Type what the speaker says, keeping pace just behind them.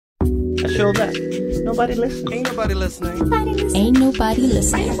A show that nobody listening. Ain't nobody listening. Ain't nobody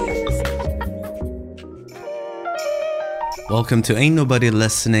listening. Welcome to Ain't Nobody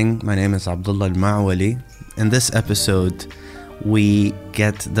Listening. My name is Abdullah Al-Ma'wali. In this episode, we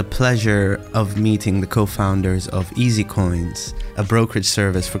get the pleasure of meeting the co-founders of Easy Coins, a brokerage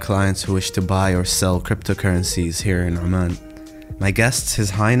service for clients who wish to buy or sell cryptocurrencies here in Oman. My guests, His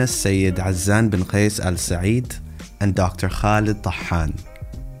Highness Sayyid Azzan bin Qais Al Saeed and Dr. Khalid Tahan.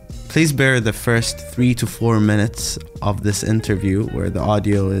 Please bear the first 3 to 4 minutes of this interview where the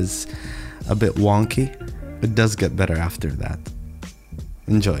audio is a bit wonky. It does get better after that.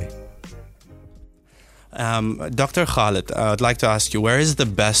 Enjoy. Dr. Khalid, I'd like to ask you, where is the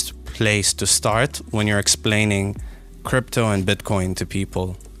best place to start when you're explaining crypto and Bitcoin to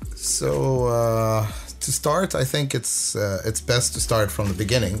people? So, to start, I think it's best to start from the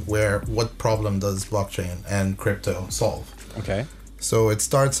beginning, where what problem does blockchain and crypto solve? Okay. So it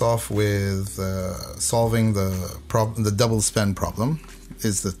starts off with solving the double spend problem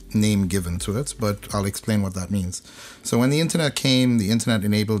is the name given to it, but I'll explain what that means. So when the internet came, the internet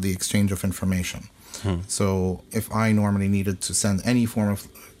enabled the exchange of information. So if I normally needed to send any form of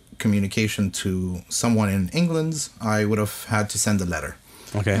communication to someone in England, I would have had to send a letter.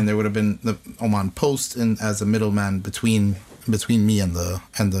 Okay. And there would have been the Oman Post as a middleman between me and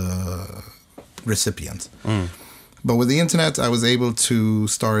the recipient. But with the internet, I was able to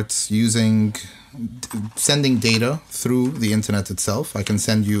start sending data through the internet itself. I can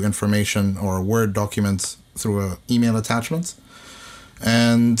send you information or a Word document through an email attachment.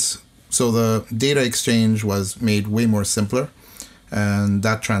 And so the data exchange was made way more simpler, and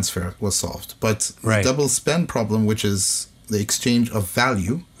that transfer was solved. But the double spend problem, which is the exchange of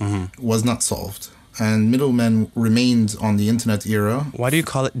value, was not solved. And middlemen remained on the internet era. Why do you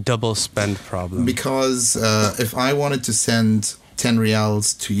call it double spend problem? Because if I wanted to send 10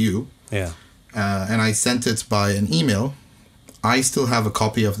 riyals to you, and I sent it by an email, I still have a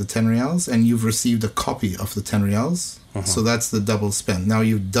copy of the 10 riyals, and you've received a copy of the 10 riyals. So that's the double spend. Now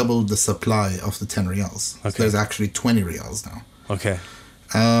you've doubled the supply of the 10 riyals. Okay. So there's actually 20 riyals now. Okay.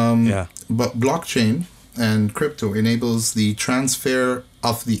 But blockchain and crypto enables the transfer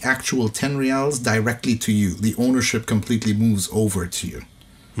of the actual 10 riyals directly to you. The ownership completely moves over to you.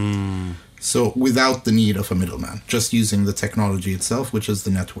 So without the need of a middleman, just using the technology itself, which is the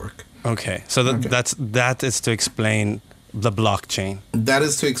network. Okay. So that is to explain the blockchain. That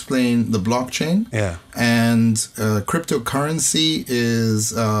is to explain the blockchain. Yeah. And cryptocurrency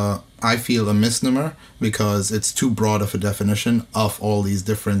is, I feel, a misnomer because it's too broad of a definition of all these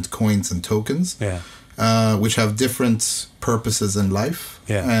different coins and tokens. Which have different purposes in life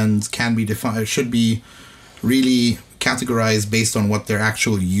and can be defined, should be really categorized based on what their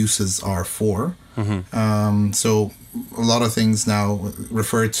actual uses are for. So a lot of things now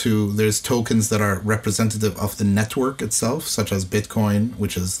refer to, there's tokens that are representative of the network itself, such as Bitcoin,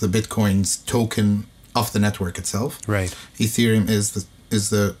 which is the Bitcoin's token of the network itself. Right. Ethereum is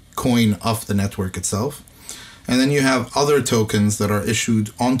the coin of the network itself. And then you have other tokens that are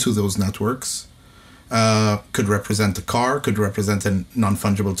issued onto those networks. Could represent a car, could represent a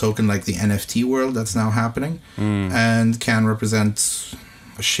non-fungible token like the NFT world that's now happening, and can represent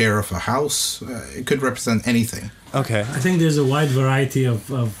a share of a house. It could represent anything. Okay. I think there's a wide variety of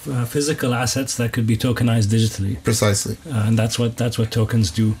physical assets that could be tokenized digitally. Precisely. And that's what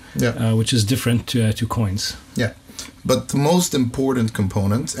tokens do, which is different to coins. Yeah. But the most important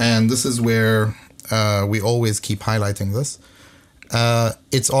component, and this is where we always keep highlighting this,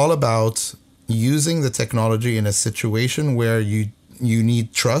 it's all about using the technology in a situation where you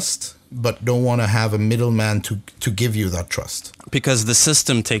need trust, but don't want to have a middleman to give you that trust. Because the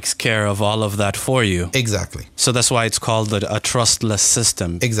system takes care of all of that for you. Exactly. So that's why it's called a trustless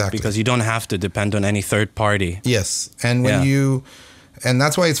system. Exactly. Because you don't have to depend on any third party. Yes. And and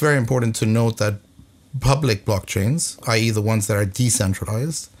that's why it's very important to note that public blockchains, i.e. the ones that are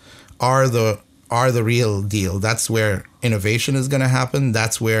decentralized, are the real deal. That's where innovation is going to happen.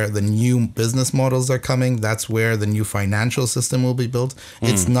 That's where the new business models are coming. That's where the new financial system will be built.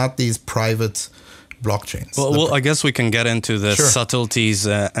 It's not these private blockchains. Well, I guess we can get into the subtleties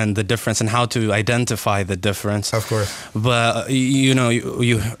and the difference and how to identify the difference. Of course. But,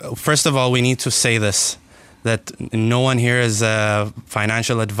 you first of all, we need to say this, that no one here is a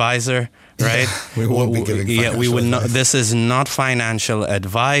financial advisor. Right? We won't be giving financial advice. This is not financial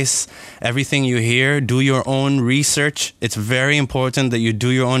advice. Everything you hear, do your own research. It's very important that you do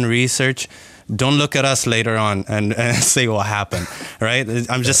your own research. Don't look at us later on and say what happened, right?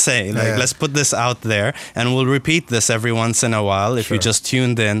 I'm just saying, let's put this out there, and we'll repeat this every once in a while. If you just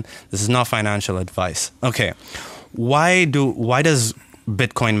tuned in, this is not financial advice. Okay, why does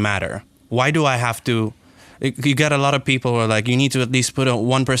Bitcoin matter? Why do I have to? You get a lot of people who are like, you need to at least put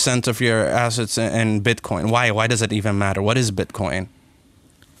 1% of your assets in Bitcoin. Why? Why does it even matter? What is Bitcoin?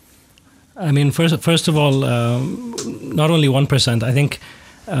 I mean, first of all, not only 1%. I think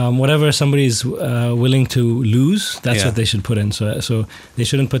whatever somebody's willing to lose, that's what they should put in. So they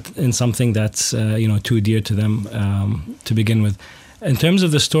shouldn't put in something that's too dear to them to begin with. In terms of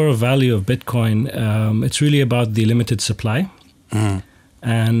the store of value of Bitcoin, it's really about the limited supply,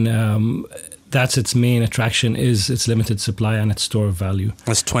 and that's its main attraction, is its limited supply and its store of value.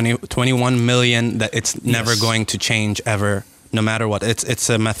 It's 21 million that it's never going to change ever, no matter what. It's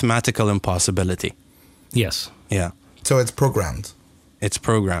a mathematical impossibility. Yes. Yeah. So it's programmed. It's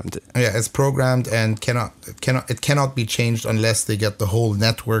programmed. Yeah, it's programmed and it cannot be changed unless they get the whole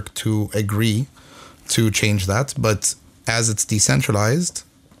network to agree to change that. But as it's decentralized,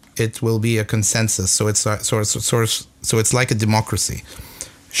 it will be a consensus. So it's like a democracy.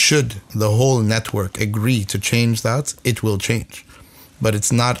 Should the whole network agree to change that, it will change. But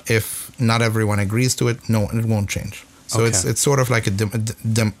it's not, if not everyone agrees to it, no, it won't change. So it's sort of like a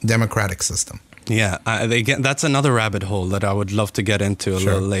democratic system. Yeah, that's another rabbit hole that I would love to get into a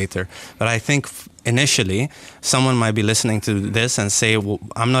little later. But I think initially, someone might be listening to this and say, "Well,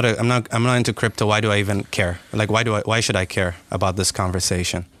 I'm not into crypto. Why do I even care? Like, why should I care about this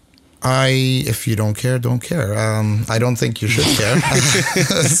conversation?" If you don't care, don't care. I don't think you should care,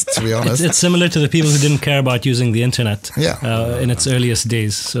 to be honest. It's similar to the people who didn't care about using the internet in its earliest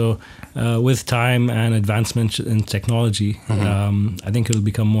days. So with time and advancement in technology, I think it'll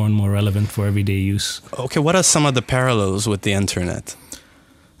become more and more relevant for everyday use. Okay, what are some of the parallels with the internet?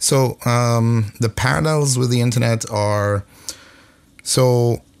 So the parallels with the internet are,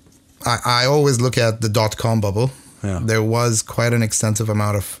 I always look at the .com bubble. Yeah. There was quite an extensive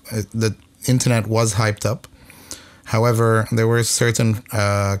amount of the internet was hyped up. However, there were certain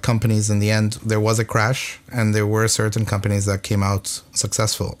companies in the end, there was a crash, and there were certain companies that came out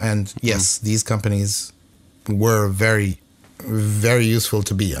successful. And yes, these companies were very, very useful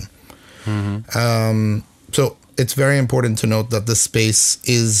to be in. So it's very important to note that this space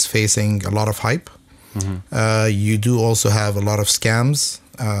is facing a lot of hype. You do also have a lot of scams.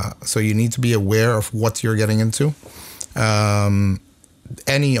 So you need to be aware of what you're getting into.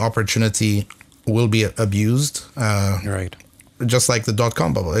 Any opportunity will be abused. Right. Just like the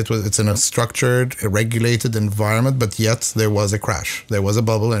 .com bubble. It's in a structured, regulated environment, but yet there was a crash. There was a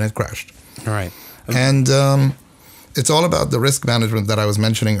bubble and it crashed. Right. And it's all about the risk management that I was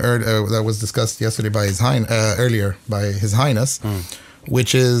mentioning that was discussed yesterday by earlier by His Highness,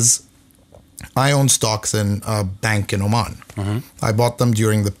 which is, I own stocks in a bank in Oman. I bought them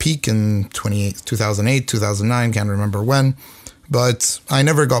during the peak in 2008, 2009, can't remember when, but I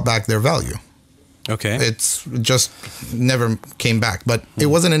never got back their value. Okay. It's just never came back. But it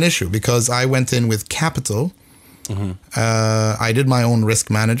wasn't an issue because I went in with capital. I did my own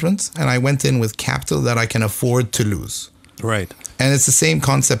risk management, and I went in with capital that I can afford to lose. Right. And it's the same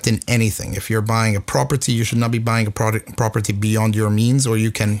concept in anything. If you're buying a property, you should not be buying a property beyond your means, or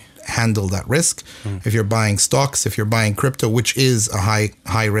you can handle that risk. If you're buying stocks, if you're buying crypto, which is a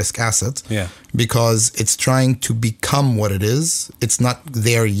high risk asset, because it's trying to become what it is, it's not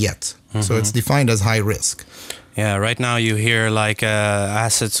there yet. So it's defined as high risk. Yeah, right now you hear like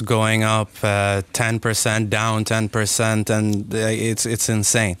assets going up 10%, down 10%, and it's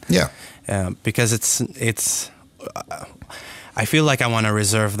insane. Yeah, because it's. I feel like I want to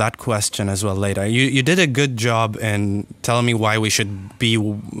reserve that question as well later. You did a good job in telling me why we should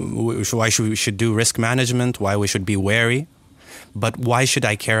do risk management, why we should be wary, but why should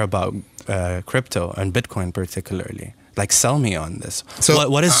I care about crypto and Bitcoin particularly? Like, sell me on this. So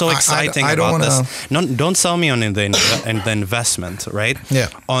what is so exciting about this? No, don't sell me on the investment, right? Yeah.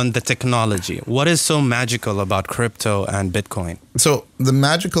 On the technology. What is so magical about crypto and Bitcoin? So the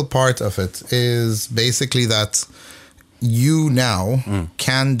magical part of it is basically that you now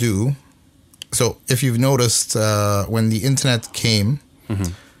can do. So if you've noticed, when the internet came,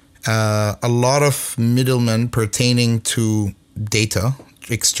 a lot of middlemen pertaining to data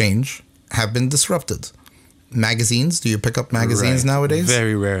exchange have been disrupted. Magazines, do you pick up magazines nowadays?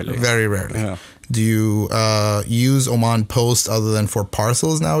 Very rarely. Very rarely. Yeah. Do you use Oman Post other than for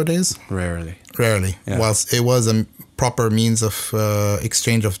parcels nowadays? Rarely. Yeah. Whilst it was a proper means of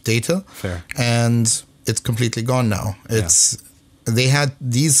exchange of data. Fair. And it's completely gone now. They had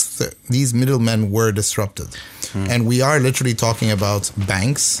these middlemen were disrupted. And we are literally talking about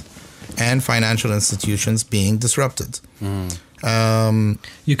banks and financial institutions being disrupted.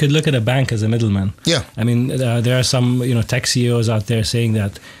 You could look at a bank as a middleman. Yeah. I mean, there are some tech CEOs out there saying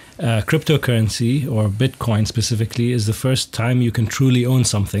that cryptocurrency, or Bitcoin specifically, is the first time you can truly own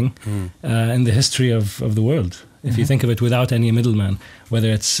something in the history of the world. If you think of it without any middleman, whether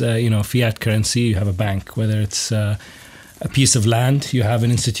it's fiat currency, you have a bank. Whether it's a piece of land, you have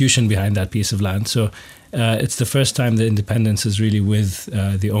an institution behind that piece of land. So it's the first time the independence is really with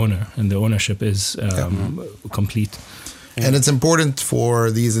the owner, and the ownership is complete. Yeah. And it's important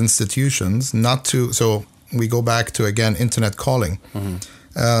for these institutions not to. So we go back to, again, internet calling.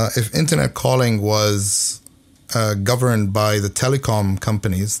 If internet calling was governed by the telecom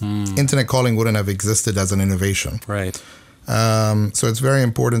companies, internet calling wouldn't have existed as an innovation. Right. So it's very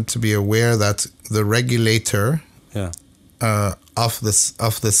important to be aware that the regulator of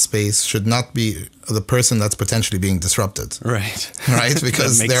this space should not be the person that's potentially being disrupted. Right. Right?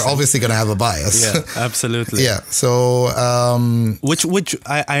 Because they're obviously going to have a bias. Yeah, absolutely. Yeah. So which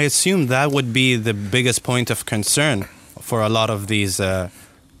I assume that would be the biggest point of concern for a lot of these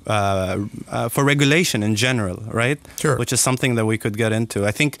for regulation in general, right? Sure. Which is something that we could get into.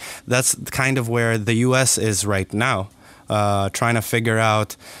 I think that's kind of where the US is right now, trying to figure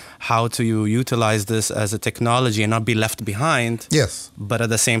out how to utilize this as a technology and not be left behind. Yes. But at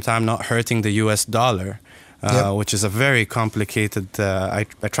the same time, not hurting the US dollar, which is a very complicated, I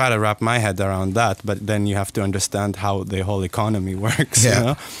try to wrap my head around that, but then you have to understand how the whole economy works. Yeah. You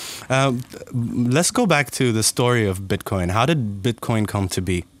know? Let's go back to the story of Bitcoin. How did Bitcoin come to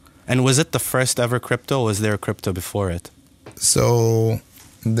be? And was it the first ever crypto, or was there a crypto before it? So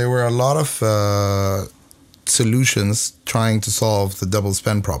there were a lot of solutions trying to solve the double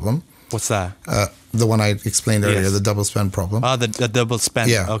spend problem. What's that? The one I explained earlier, the double spend problem. Oh, the double spend.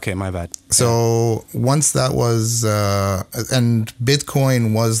 Yeah. Okay, my bad. So once that was, and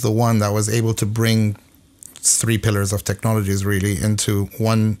Bitcoin was the one that was able to bring three pillars of technologies really into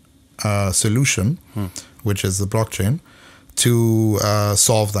one solution, which is the blockchain, to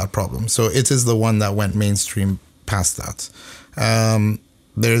solve that problem. So it is the one that went mainstream past that.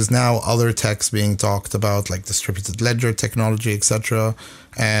 There's now other techs being talked about, like distributed ledger technology, etc.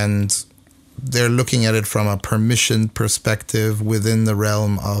 And they're looking at it from a permission perspective within the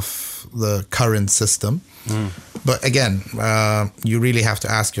realm of the current system. But again, you really have to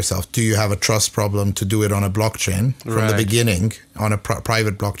ask yourself, do you have a trust problem to do it on a blockchain from the beginning, on a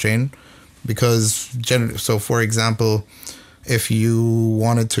private blockchain? Because, so for example, if you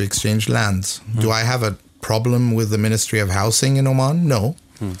wanted to exchange land, do I have a problem with the Ministry of Housing in Oman? No.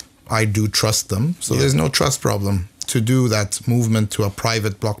 I do trust them. So there's no trust problem to do that movement to a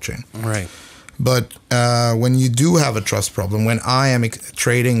private blockchain. Right. But when you do have a trust problem, when I am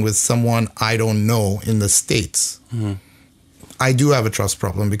trading with someone I don't know in the States, I do have a trust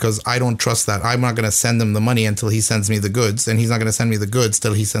problem because I don't trust that. I'm not going to send him the money until he sends me the goods, and he's not going to send me the goods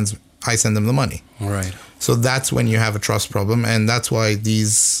till I send him the money. Right. So that's when you have a trust problem, and that's why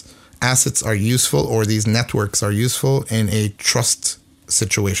these assets are useful, or these networks are useful in a trust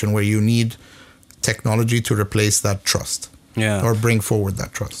situation where you need technology to replace that trust. Yeah. Or bring forward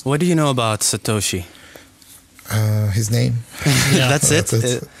that trust. What do you know about Satoshi? His name. Yeah. That's it?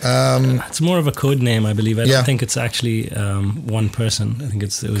 It's more of a code name, I believe. I don't think it's actually one person. I think it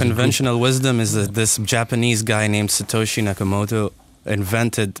was conventional wisdom is that this Japanese guy named Satoshi Nakamoto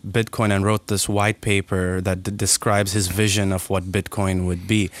invented Bitcoin and wrote this white paper that describes his vision of what Bitcoin would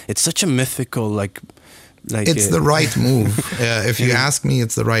be. It's such a mythical, it's the right move. If you ask me,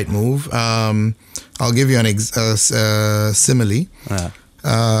 it's the right move. I'll give you an simile.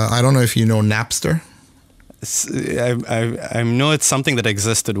 I don't know if you know Napster. I know it's something that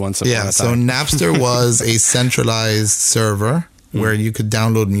existed once upon a time. Yeah, so Napster was a centralized server where you could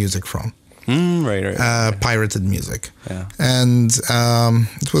download music from. Right. Pirated music. Yeah. And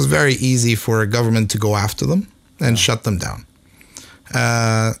it was very easy for a government to go after them and shut them down.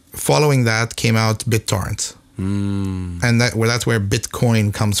 Following that came out BitTorrent. And that's where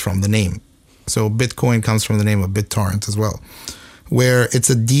Bitcoin comes from, the name. So Bitcoin comes from the name of BitTorrent as well, where it's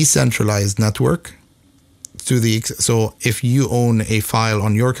a decentralized network. So if you own a file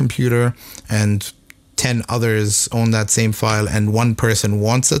on your computer and 10 others own that same file and one person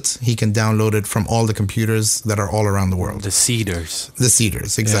wants it, he can download it from all the computers that are all around the world. The seeders. The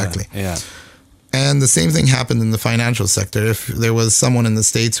seeders, exactly. Yeah. And the same thing happened in the financial sector. If there was someone in the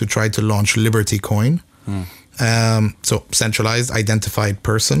States who tried to launch Liberty Coin, so centralized, identified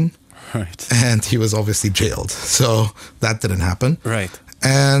person, right, and he was obviously jailed. So that didn't happen. Right.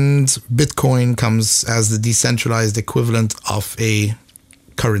 And Bitcoin comes as the decentralized equivalent of a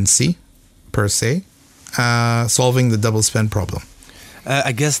currency, per se, solving the double spend problem.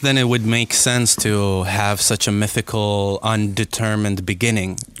 I guess then it would make sense to have such a mythical, undetermined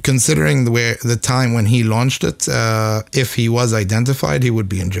beginning. Considering the time when he launched it, if he was identified, he would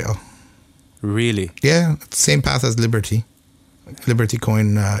be in jail. Really? Yeah, same path as Liberty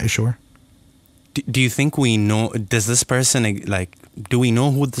Coin issuer. Do you think we know, does this person, do we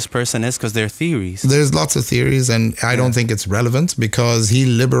know who this person is? Because there are theories. There's lots of theories, and I don't think it's relevant because he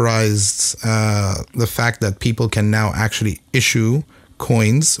liberalized the fact that people can now actually issue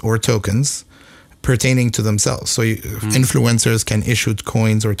coins or tokens pertaining to themselves. So influencers can issue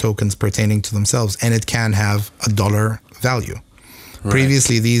coins or tokens pertaining to themselves, and it can have a dollar value. Right.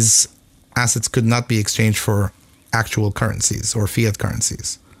 Previously, these assets could not be exchanged for actual currencies or fiat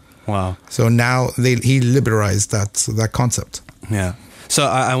currencies. Wow. So now he liberalized that concept. Yeah. So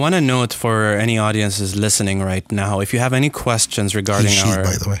I want to note for any audiences listening right now, if you have any questions regarding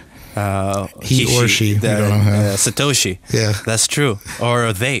by the way. He or she. Satoshi. Yeah. That's true.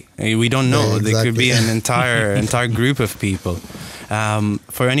 Or they. We don't know. Yeah, exactly. They could be an entire group of people.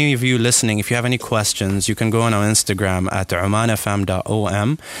 For any of you listening, if you have any questions, you can go on our Instagram at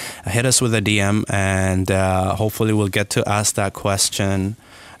omanfm.om, hit us with a DM, and hopefully we'll get to ask that question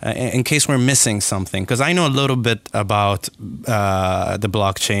in case we're missing something. Because I know a little bit about the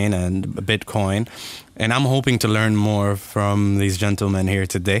blockchain and Bitcoin, and I'm hoping to learn more from these gentlemen here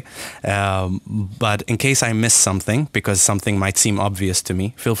today. But in case I miss something, because something might seem obvious to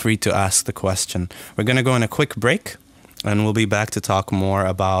me, feel free to ask the question. We're going to go on a quick break, and we'll be back to talk more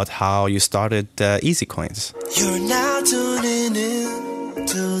about how you started Easy Coins. You're now tuning in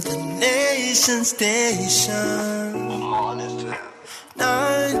to the Nation Station. Oman FM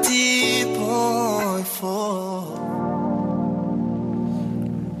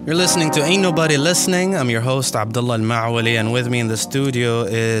 90.4. You're listening to Ain't Nobody Listening. I'm your host, Abdullah Al-Ma'wali, and with me in the studio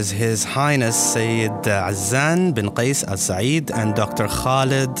is His Highness Sayyid Azzan bin Qais Al-Saeed and Dr.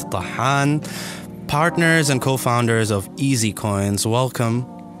 Khalid Tahan, partners and co-founders of Easy Coins. Welcome.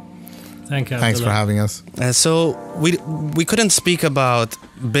 Thank you, Abdullah. Thanks for having us. So we couldn't speak about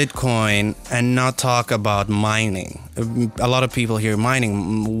Bitcoin and not talk about mining. A lot of people hear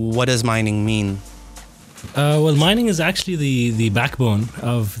mining. What does mining mean? Well, mining is actually the backbone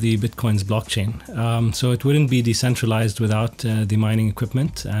of the Bitcoin's blockchain. So it wouldn't be decentralized without the mining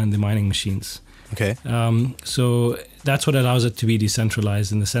equipment and the mining machines. Okay. So that's what allows it to be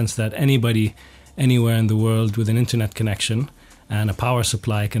decentralized in the sense that anybody, anywhere in the world with an internet connection and a power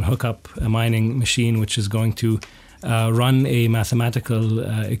supply can hook up a mining machine which is going to run a mathematical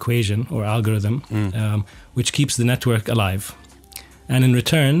equation or algorithm which keeps the network alive. And in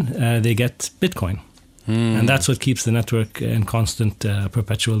return, they get Bitcoin. And that's what keeps the network in constant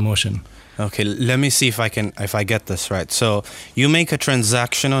perpetual motion. Okay, let me see if I get this right. So you make a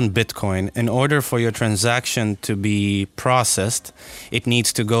transaction on Bitcoin. In order for your transaction to be processed, it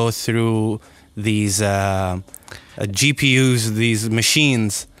needs to go through these GPUs, these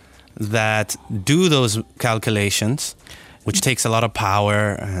machines that do those calculations, which takes a lot of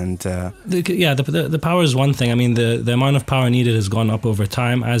power. And the power is one thing. I mean, the amount of power needed has gone up over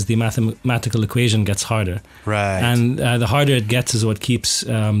time as the mathematical equation gets harder. Right. And the harder it gets is what keeps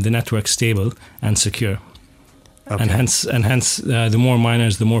the network stable and secure. Okay. And hence, the more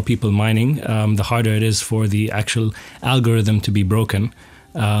miners, the more people mining, the harder it is for the actual algorithm to be broken.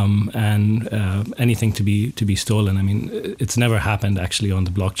 And anything to be stolen. I mean, it's never happened actually on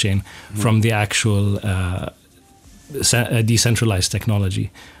the blockchain from the actual decentralized technology.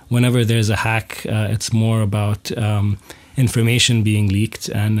 Whenever there's a hack, it's more about information being leaked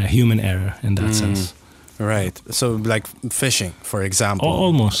and a human error in that sense. Right. So like phishing, for example.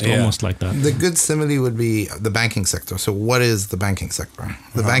 Almost like that. The good simile would be the banking sector. So what is the banking sector?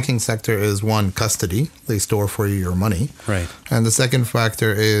 The banking sector is one, custody. They store for you your money. Right. And the second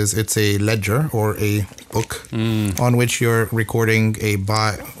factor is it's a ledger or a book on which you're recording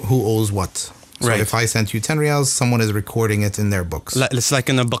who owes what. So if I sent you 10 riyals, someone is recording it in their books. It's like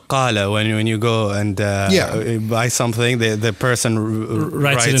in a baqala when you go and buy something, the person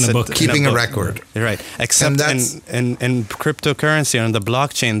writes it in a book. Keeping a record. Right. Except in cryptocurrency on the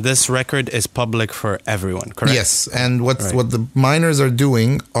blockchain, this record is public for everyone, correct? Yes. And what the miners are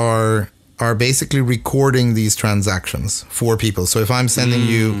doing are basically recording these transactions for people. So if I'm sending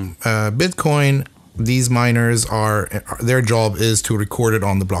you Bitcoin, these miners their job is to record it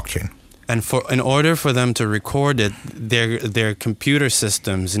on the blockchain. And in order for them to record it, their computer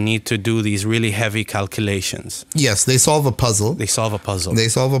systems need to do these really heavy calculations. Yes, they solve a puzzle. And the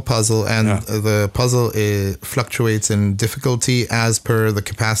puzzle fluctuates in difficulty as per the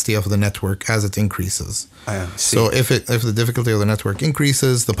capacity of the network as it increases. So if the difficulty of the network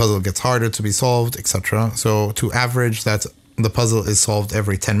increases, the puzzle gets harder to be solved, etc. So to average that the puzzle is solved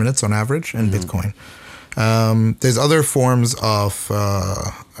every 10 minutes on average in Bitcoin. There's other forms of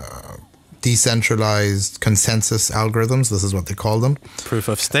decentralized consensus algorithms. This is what they call them. Proof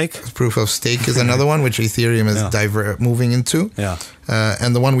of stake? Proof of stake is another one, which Ethereum is moving into. Yeah.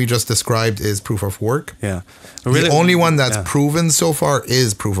 And the one we just described is proof of work. Yeah. Really, the only one that's proven so far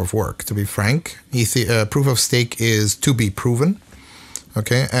is proof of work, to be frank. Proof of stake is to be proven.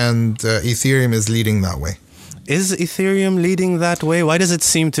 Okay. And Ethereum is leading that way. Is Ethereum leading that way? Why does it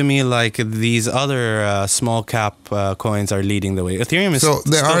seem to me like these other small cap coins are leading the way? Ethereum is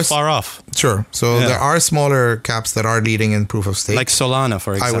still far off. Sure. So there are smaller caps that are leading in proof of stake. Like Solana,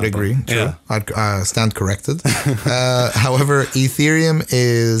 for example. I would agree. True. I'd stand corrected. However, Ethereum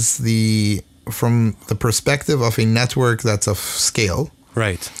is from the perspective of a network that's of scale.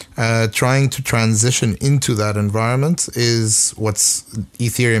 Right. Trying to transition into that environment is what's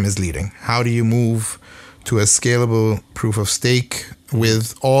Ethereum is leading. How do you move to a scalable proof of stake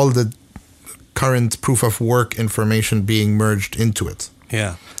with all the current proof of work information being merged into it?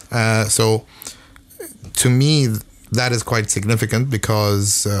 Yeah. So to me, that is quite significant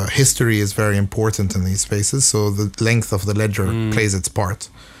because history is very important in these spaces. So the length of the ledger plays its part.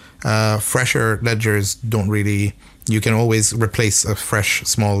 Fresher ledgers don't really... You can always replace a fresh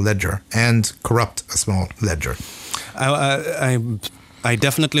small ledger and corrupt a small ledger. I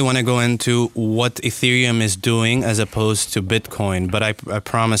definitely want to go into what Ethereum is doing as opposed to Bitcoin, but I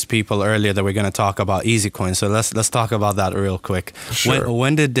promised people earlier that we're going to talk about EasyCoin. So let's talk about that real quick. Sure.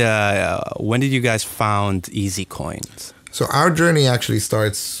 When did you guys found EasyCoins? So our journey actually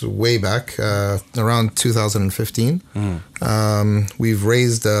starts way back around 2015. We've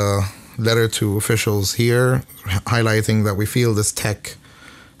raised a letter to officials here highlighting that we feel this tech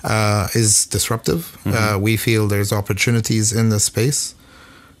is disruptive. We feel there's opportunities in this space.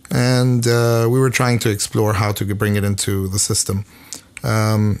 And we were trying to explore how to bring it into the system.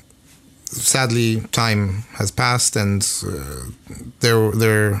 Sadly, time has passed and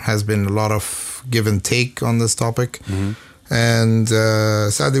there has been a lot of give and take on this topic. And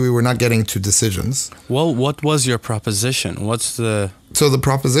sadly, we were not getting to decisions. Well, what was your proposition? So the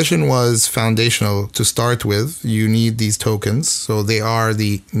proposition was foundational to start with. You need these tokens. So they are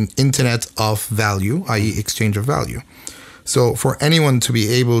the internet of value, i.e. exchange of value. So for anyone to be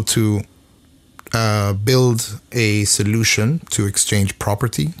able to build a solution to exchange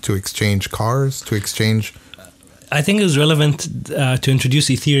property, to exchange cars, to exchange... I think it was relevant to introduce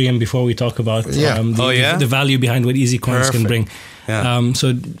Ethereum before we talk about the value behind what EasyCoins can bring. Yeah.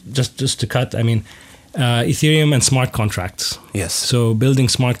 So just to cut, I mean, Ethereum and smart contracts. Yes. So building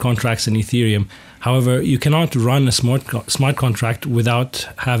smart contracts in Ethereum. However, you cannot run a smart contract without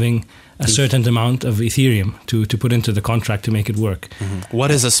having a certain amount of Ethereum to put into the contract to make it work.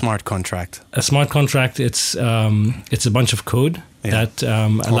 What is a smart contract? A smart contract, it's a bunch of code that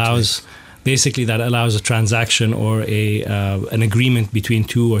allows... Basically, that allows a transaction or an agreement between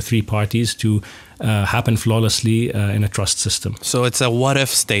 2 or 3 parties to happen flawlessly in a trust system. So it's a what-if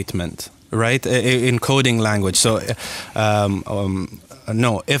statement, right? In coding language. So, an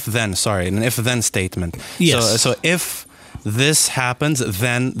if-then statement. Yes. So if this happens,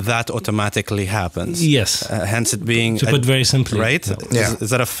 then that automatically happens. Yes. Hence it being... To put very simply. Right? Yeah.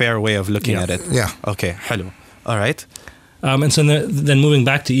 Is that a fair way of looking at it? Yeah. Okay, hello. All right. And so then moving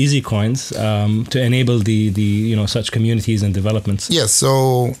back to EasyCoins to enable the such communities and developments. Yes,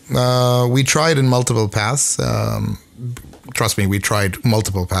 so we tried in multiple paths. Trust me, we tried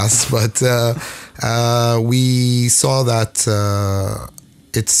multiple paths, but we saw that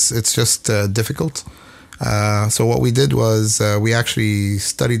it's just difficult. So what we did was we actually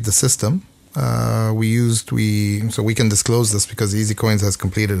studied the system. So we can disclose this because EasyCoins has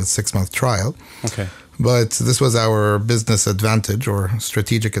completed a 6-month trial. Okay. But this was our business advantage or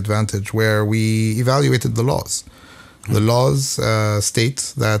strategic advantage where we evaluated the laws. The laws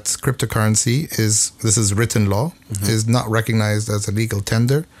state that cryptocurrency this is written law, is not recognized as a legal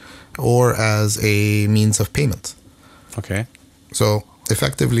tender or as a means of payment. Okay. So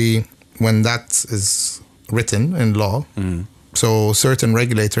effectively, when that is written in law, so certain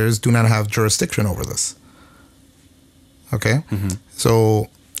regulators do not have jurisdiction over this. Okay? So...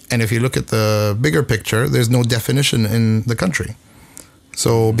 And if you look at the bigger picture, there's no definition in the country.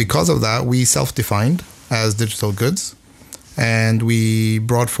 So because of that, we self-defined as digital goods. And we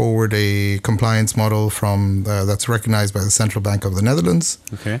brought forward a compliance model that's recognized by the Central Bank of the Netherlands.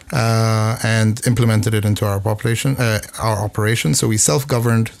 Okay. And implemented it into our operation. So we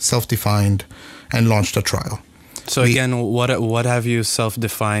self-governed, self-defined, and launched a trial. So again, what have you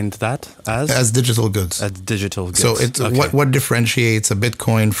self-defined that as? As digital goods. As digital goods. So it's what differentiates a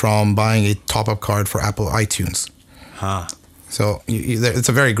Bitcoin from buying a top-up card for Apple iTunes? So it's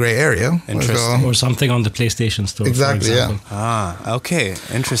a very gray area. Interesting. Or something on the PlayStation Store. Exactly, for example. Okay,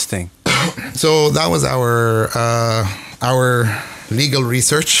 interesting. So that was our legal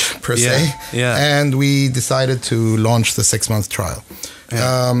research per se. Yeah. And we decided to launch the 6-month trial.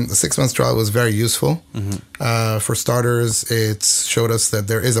 Yeah. The 6-month trial was very useful. For starters, it showed us that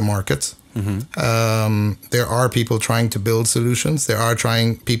there is a market. There are people trying to build solutions. There are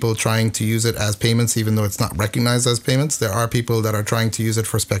people trying to use it as payments, even though it's not recognized as payments. There are people that are trying to use it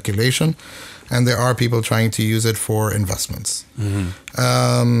for speculation, and there are people trying to use it for investments.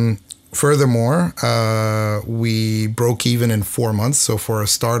 Furthermore, we broke even in 4 months. So for a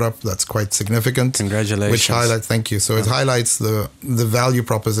startup, that's quite significant. Congratulations. Thank you. So it highlights the value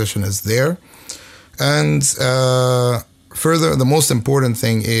proposition is there. And further, the most important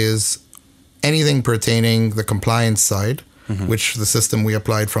thing is anything pertaining the compliance side, which the system we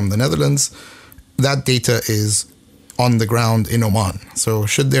applied from the Netherlands, that data is on the ground in Oman. So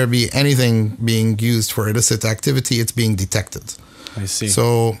should there be anything being used for illicit activity, it's being detected. I see.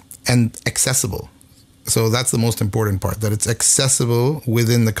 So, and accessible. So that's the most important part, that it's accessible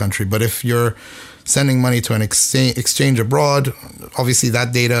within the country. But if you're sending money to an exchange abroad, obviously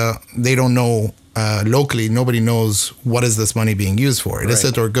that data, they don't know locally. Nobody knows what is this money being used for,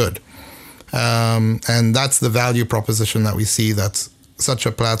 illicit or good. And that's the value proposition that we see, that such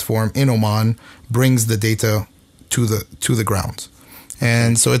a platform in Oman brings the data to the ground.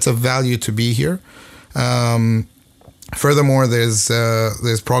 And so it's a value to be here. Furthermore, there's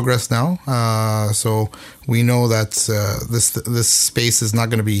progress now. So we know that this space is not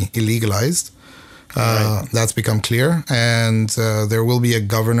going to be illegalized. That's become clear, and there will be a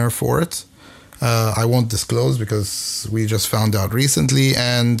governor for it. I won't disclose because we just found out recently,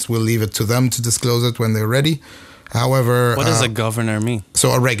 and we'll leave it to them to disclose it when they're ready. However, what does a governor mean? So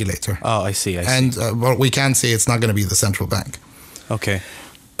a regulator. Oh, I see. And well, we can say it's not going to be the central bank. Okay,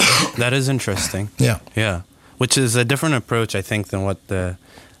 that is interesting. Yeah. Which is a different approach, I think, than what the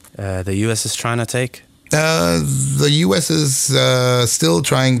US is trying to take. The US is still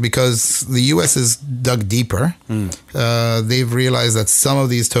trying, because the US is dug deeper. They've realized that some of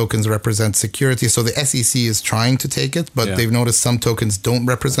these tokens represent security. So the SEC is trying to take it, but they've noticed some tokens don't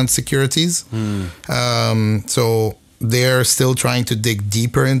represent securities. So they're still trying to dig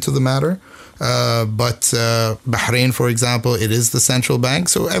deeper into the matter. But Bahrain, for example, it is the central bank.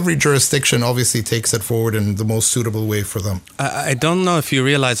 So every jurisdiction obviously takes it forward in the most suitable way for them. I don't know if you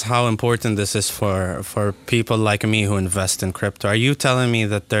realize how important this is for people like me who invest in crypto. Are you telling me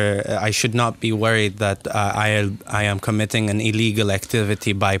that I should not be worried that I am committing an illegal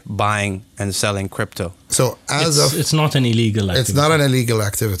activity by buying and selling crypto? So it's not an illegal activity. It's not an illegal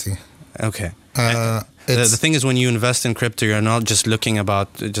activity. Okay. The thing is, when you invest in crypto, you're not just looking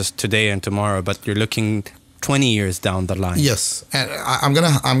about just today and tomorrow, but you're looking 20 years down the line. Yes, and I'm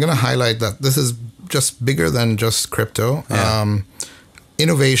gonna highlight that this is just bigger than just crypto. Yeah.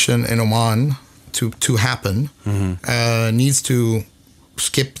 Innovation in Oman to happen needs to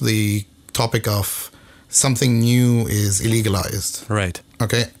skip the topic of something new is illegalized. Right.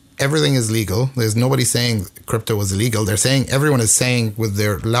 Okay. Everything is legal. There's nobody saying crypto was illegal. Everyone is saying with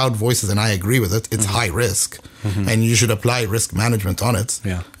their loud voices, and I agree with it, it's high risk, and you should apply risk management on it.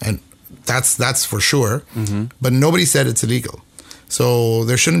 Yeah. And that's for sure. But nobody said it's illegal. So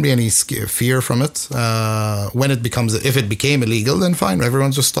there shouldn't be any fear from it. If it became illegal, then fine,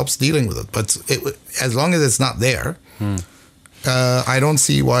 everyone just stops dealing with it. But as long as it's not there, I don't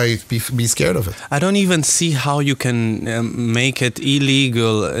see why be scared of it. I don't even see how you can make it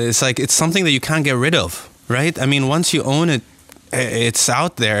illegal. It's like it's something that you can't get rid of, right? I mean, once you own it, it's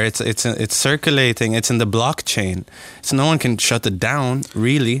out there. It's circulating. It's in the blockchain. So no one can shut it down.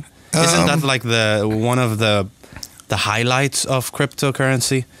 Really, isn't that like one of the highlights of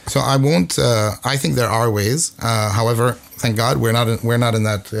cryptocurrency? So I won't. I think there are ways. However, thank God we're not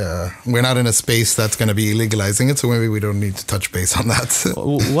in a space that's going to be legalizing it. So maybe we don't need to touch base on that.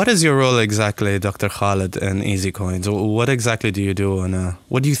 What is your role exactly, Dr. Khaled, in EasyCoins? What exactly do you do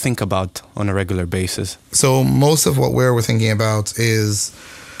what do you think about on a regular basis? So most of what we're thinking about is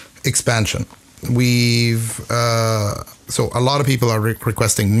expansion. So a lot of people are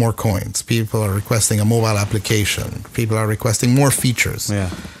requesting more coins. People are requesting a mobile application. People are requesting more features. Yeah.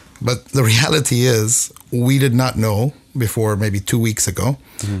 But the reality is, we did not know before maybe 2 weeks ago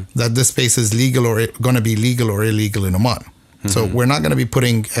that this space is legal or going to be legal or illegal in Oman. So we're not going to be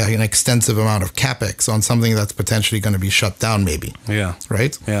putting an extensive amount of capex on something that's potentially going to be shut down maybe. Yeah.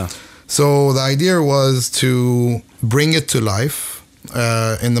 Right? Yeah. So the idea was to bring it to life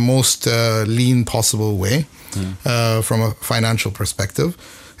in the most lean possible way from a financial perspective.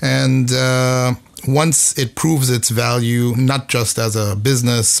 And once it proves its value, not just as a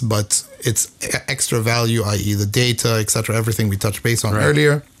business, but its extra value, i.e. the data, etc., everything we touched base on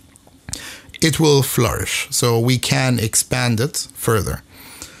earlier, it will flourish. So we can expand it further.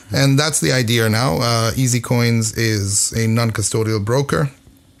 And that's the idea now. EasyCoins is a non-custodial broker.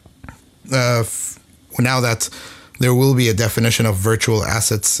 Now that there will be a definition of virtual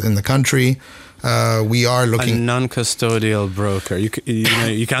assets in the country, we are looking... A non-custodial broker.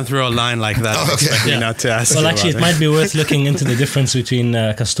 You can't throw a line like that and expect me not to ask. Well, actually, it might be worth looking into the difference between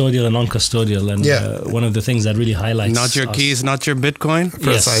custodial and non-custodial. And one of the things that really highlights... Not your keys, not your Bitcoin?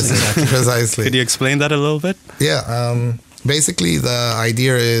 Precisely. Yes, exactly. Precisely. Could you explain that a little bit? Yeah. Basically, the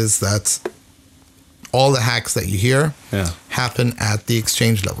idea is that all the hacks that you hear happen at the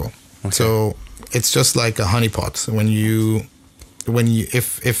exchange level. Okay. So it's just like a honeypot.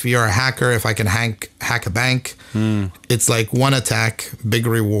 If you're a hacker, if I can hack a bank, it's like one attack, big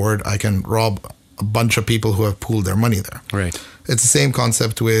reward. I can rob a bunch of people who have pooled their money there. Right. It's the same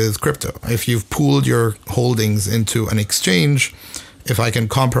concept with crypto. If you've pooled your holdings into an exchange, if I can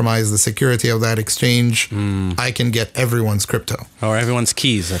compromise the security of that exchange, I can get everyone's crypto. Or everyone's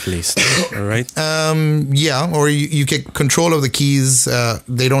keys, at least, right? Or you get control of the keys.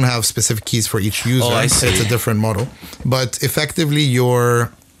 They don't have specific keys for each user. Oh, I see. It's a different model. But effectively,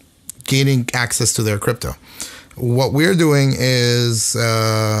 you're gaining access to their crypto. What we're doing is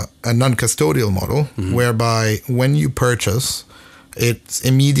a non-custodial model, whereby when you purchase, it's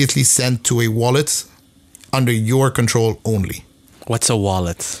immediately sent to a wallet under your control only. What's a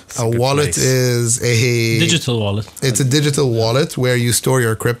wallet? A wallet is a digital wallet. It's a digital wallet where you store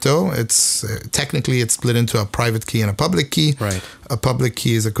your crypto. It's technically it's split into a private key and a public key. Right. A public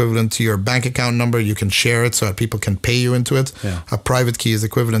key is equivalent to your bank account number. You can share it so that people can pay you into it. Yeah. A private key is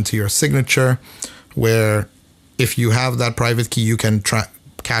equivalent to your signature, where if you have that private key, you can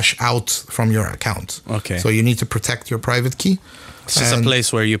cash out from your account. Okay. So you need to protect your private key. It's just a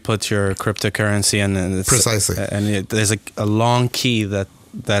place where you put your cryptocurrency, and it's, precisely. There's a long key that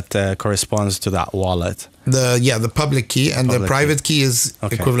corresponds to that wallet. The public key and the private key is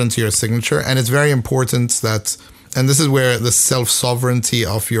equivalent to your signature, and it's very important that, and this is where the self-sovereignty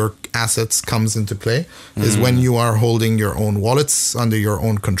of your assets comes into play, is when you are holding your own wallets under your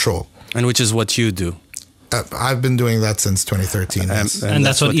own control. And which is what you do. I've been doing that since 2013. And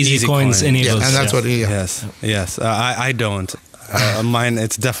that's what EasyCoins enables. Yeah, and that's what. Yes. I don't. Mine,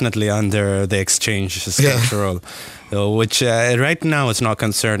 it's definitely under the exchange's control, which right now it's not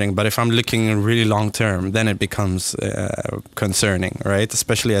concerning. But if I'm looking really long term, then it becomes concerning, right?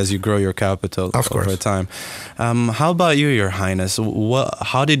 Especially as you grow your capital over time. How about you, Your Highness?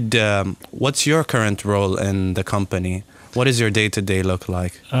 What's your current role in the company? What does your day-to-day look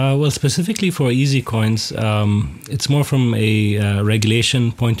like? Well, specifically for EasyCoins, it's more from a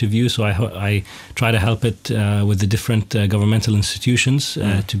regulation point of view. So I try to help it with the different governmental institutions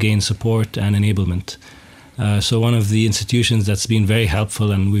to gain support and enablement. So one of the institutions that's been very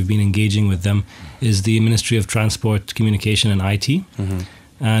helpful, and we've been engaging with them, is the Ministry of Transport, Communication and IT.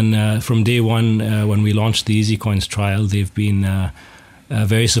 And from day one, when we launched the EasyCoins trial, they've been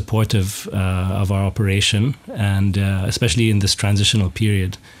very supportive of our operation, and especially in this transitional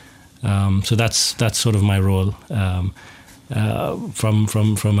period. So that's sort of my role from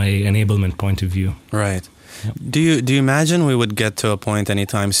a enablement point of view. Right. Yep. Do you imagine we would get to a point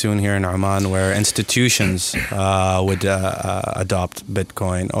anytime soon here in Oman where institutions would adopt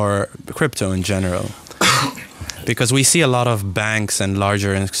Bitcoin or crypto in general? Because we see a lot of banks and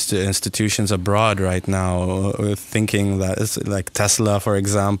larger institutions abroad right now thinking that it's like Tesla, for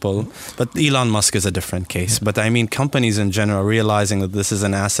example. But Elon Musk is a different case. But I mean, companies in general realizing that this is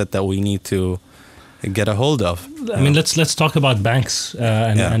an asset that we need to get a hold of. I mean, let's talk about banks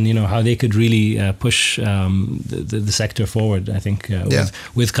and you know how they could really push the sector forward. I think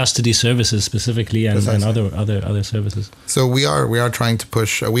with custody services specifically and other services. So we are trying to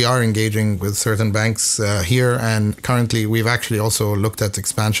push. We are engaging with certain banks here, and currently we've actually also looked at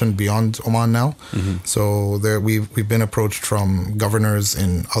expansion beyond Oman now. So we've been approached from governors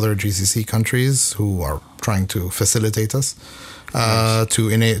in other GCC countries who are trying to facilitate us.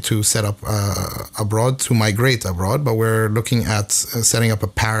 To set up abroad, to migrate abroad, but we're looking at setting up a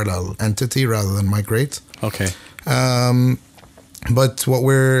parallel entity rather than migrate. Okay. But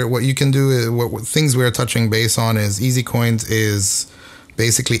what you can do is what things we're touching base on is EasyCoins is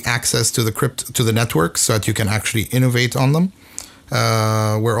basically access to the network so that you can actually innovate on them.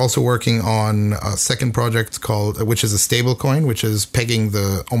 We're also working on a second project which is a stable coin, which is pegging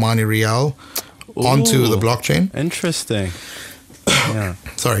the Omani Rial onto the blockchain. Interesting. Yeah.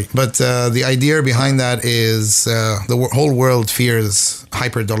 Sorry, but the idea behind that is the whole world fears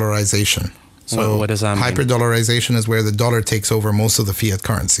hyper-dollarization. So what does that mean? Hyper-dollarization is where the dollar takes over most of the fiat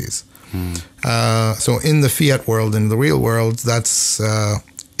currencies. So in the fiat world, in the real world, that's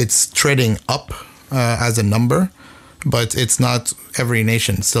it's trending up as a number, but it's not. Every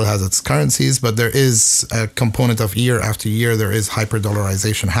nation still has its currencies, but there is a component of year after year there is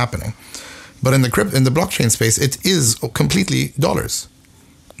hyper-dollarization happening. But in the blockchain space, it is completely dollars.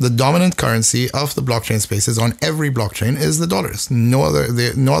 The dominant currency of the blockchain spaces on every blockchain is the dollars. No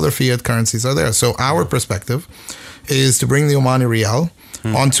other fiat currencies are there. So our perspective is to bring the Omani Rial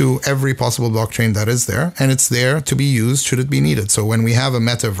onto every possible blockchain that is there, and it's there to be used should it be needed. So when we have a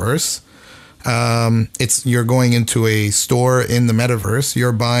metaverse, you're going into a store in the metaverse,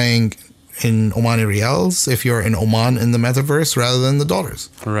 you're buying in Omani Rials if you're in Oman in the metaverse rather than the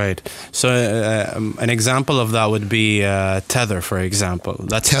dollars. Right. So an example of that would be Tether, for example.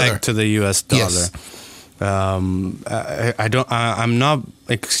 That's pegged to the US dollar. Yes. I'm not,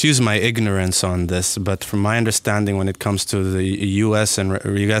 excuse my ignorance on this, but from my understanding, when it comes to the US and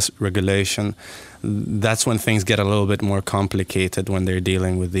US regulation, that's when things get a little bit more complicated when they're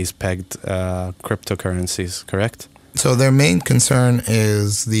dealing with these pegged cryptocurrencies, correct? So their main concern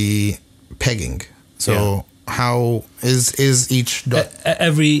is the pegging. So how is each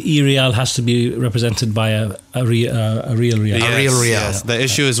every e-real has to be represented by a real real. Yes, a real real. Yes. The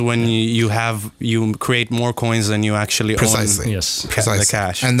issue is when you create more coins than you actually Precisely. own. Precisely. The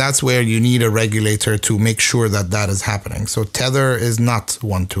cash. And that's where you need a regulator to make sure that is happening. So Tether is not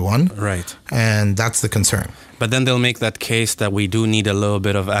one-to-one. Right. And that's the concern. But then they'll make that case that we do need a little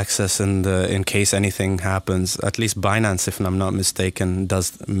bit of access in case anything happens. At least Binance, if I'm not mistaken,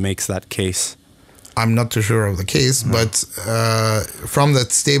 makes that case. I'm not too sure of the case, but from the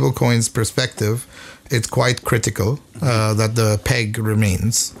stablecoin's perspective, it's quite critical that the peg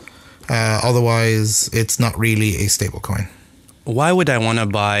remains. Otherwise, it's not really a stablecoin. Why would I want to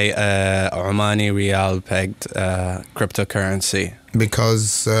buy Omani Rial pegged cryptocurrency?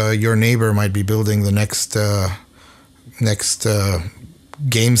 Because your neighbor might be building the next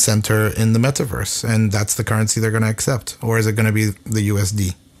game center in the metaverse, and that's the currency they're going to accept. Or is it going to be the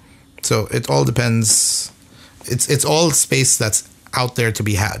USD? So it all depends. It's all space that's out there to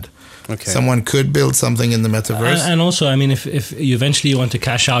be had. Okay. Someone could build something in the metaverse. And also, I mean, if you eventually want to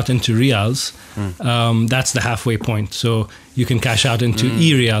cash out into reals, that's the halfway point. So you can cash out into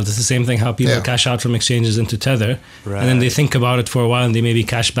e-reals. It's the same thing how people cash out from exchanges into Tether. Right. And then they think about it for a while and they maybe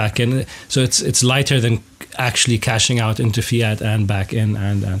cash back in. So it's lighter than actually cashing out into fiat and back in.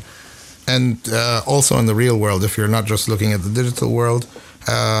 And also in the real world, if you're not just looking at the digital world,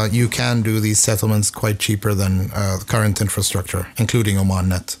 you can do these settlements quite cheaper than current infrastructure, including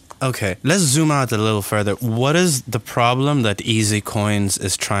OmanNet. Okay, let's zoom out a little further. What is the problem that Easy Coins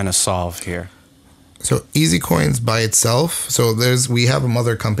is trying to solve here? So Easy Coins by itself, we have a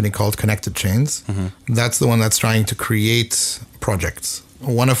mother company called Connected Chains. Mm-hmm. That's the one that's trying to create projects,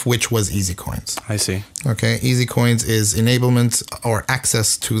 one of which was Easy Coins. I see. Okay, Easy Coins is enablement or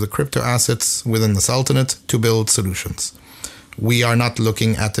access to the crypto assets within the Sultanate to build solutions. We are not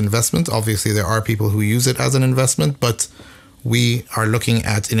looking at investment. Obviously, there are people who use it as an investment, but we are looking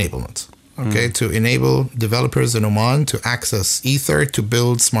at enablement, to enable developers in Oman to access Ether to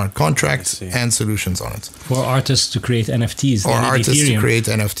build smart contracts and solutions on it. For artists to create NFTs. Or artists Ethereum. To create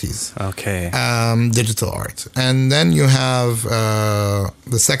NFTs. Okay. Digital art. And then you have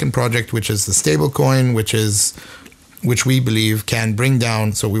the second project, which is the stablecoin, which we believe can bring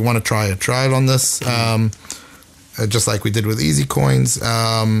down, so we want to try a trial on this, just like we did with Easy Coins,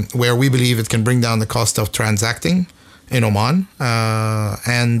 where we believe it can bring down the cost of transacting in Oman,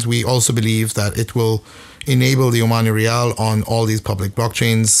 and we also believe that it will enable the Omani Rial on all these public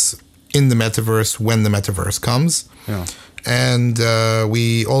blockchains in the metaverse when the metaverse comes. Yeah. And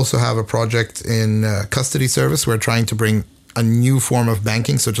we also have a project in custody service. We're trying to bring a new form of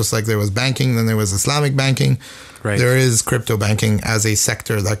banking. So just like there was banking, then there was Islamic banking. Right. There is crypto banking as a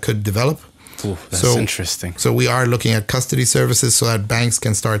sector that could develop. Ooh, that's interesting. So we are looking at custody services so that banks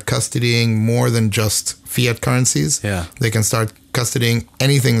can start custodying more than just fiat currencies. Yeah. They can start custodying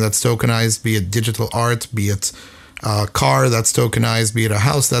anything that's tokenized, be it digital art, be it a car that's tokenized, be it a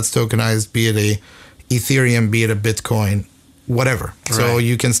house that's tokenized, be it a Ethereum, be it a Bitcoin, whatever. Right. So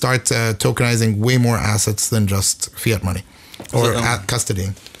you can start tokenizing way more assets than just fiat money or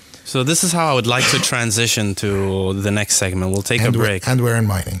custodying. So this is how I would like to transition to the next segment. We'll take a break. And we're in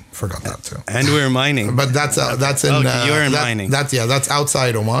mining. Forgot that too. And we're mining. But that's in you're in mining. That's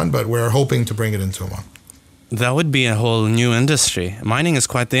outside Oman, but we're hoping to bring it into Oman. That would be a whole new industry. Mining is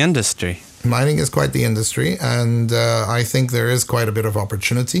quite the industry. Mining is quite the industry, and I think there is quite a bit of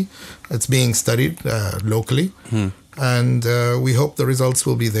opportunity. It's being studied locally, and we hope the results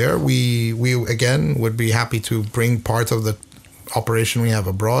will be there. We again would be happy to bring part of the operation we have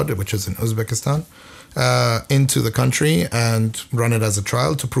abroad, which is in Uzbekistan, into the country and run it as a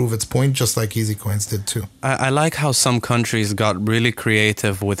trial to prove its point, just like EasyCoins did too. I like how some countries got really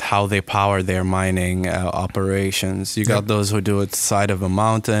creative with how they power their mining operations. You got those who do it side of a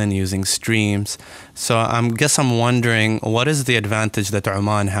mountain using streams. So I'm wondering, what is the advantage that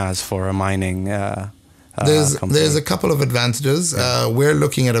Oman has for a mining There's a couple of advantages. We're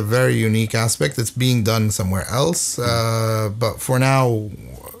looking at a very unique aspect. It's being done somewhere else, but for now,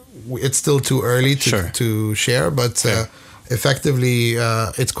 it's still too early to share. But effectively,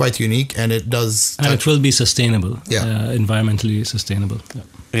 it's quite unique, and it does. And it will be sustainable. Environmentally sustainable.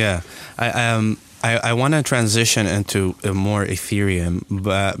 Yeah. I want to transition into more Ethereum,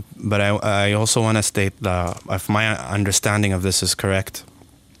 but I also want to state that if my understanding of this is correct,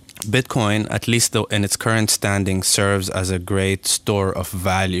 Bitcoin, at least in its current standing, serves as a great store of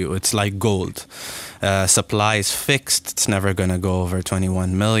value. It's like gold. Supply is fixed. It's never going to go over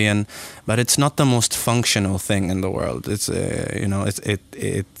 21 million, but it's not the most functional thing in the world. It's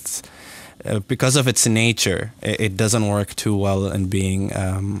it's because of its nature, it doesn't work too well in being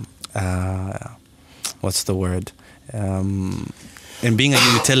what's the word? In being a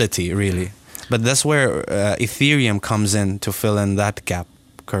utility, really. But that's where Ethereum comes in to fill in that gap.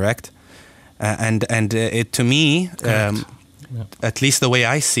 Correct, and it to me, at least the way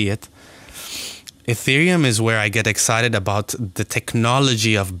I see it, Ethereum is where I get excited about the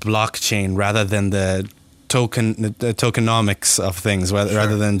technology of blockchain rather than the tokenomics of things,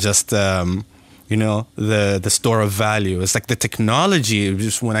 rather than just the store of value. It's like the technology.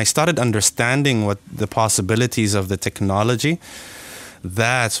 Just when I started understanding what the possibilities of the technology,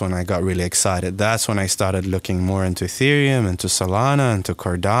 that's when I got really excited. That's when I started looking more into Ethereum, into Solana, into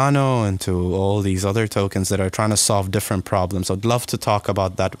Cardano, into all these other tokens that are trying to solve different problems. I'd love to talk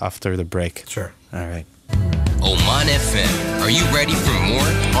about that after the break. Sure. All right. Oman FM. Are you ready for more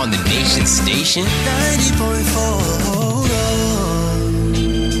on the nation station?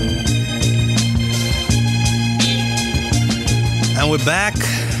 90.4. And we're back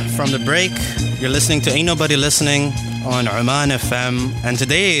from the break. You're listening to Ain't Nobody Listening on Oman FM, and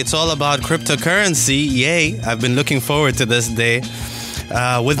today it's all about cryptocurrency. Yay! I've been looking forward to this day.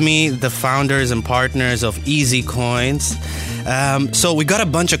 With me, the founders and partners of EasyCoins. So we got a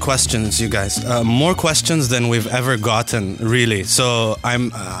bunch of questions, you guys. More questions than we've ever gotten, really. So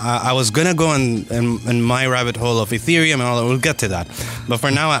I was gonna go in my rabbit hole of Ethereum and all that. We'll get to that. But for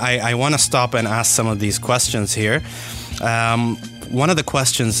now, I want to stop and ask some of these questions here. One of the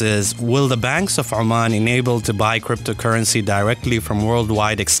questions is, will the banks of Oman enable to buy cryptocurrency directly from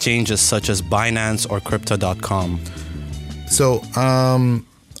worldwide exchanges such as Binance or Crypto.com? So I'm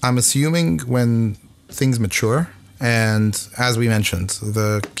assuming when things mature, and as we mentioned,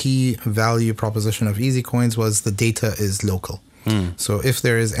 the key value proposition of EasyCoins was the data is local. So if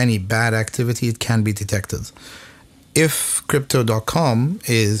there is any bad activity, it can be detected. If Crypto.com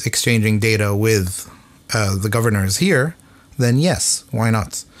is exchanging data with the governors here, then yes, why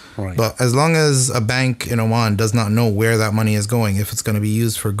not? Right. But as long as a bank in Oman does not know where that money is going, if it's going to be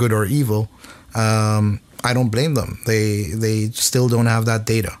used for good or evil, I don't blame them. They still don't have that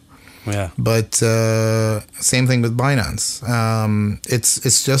data. Yeah. But same thing with Binance.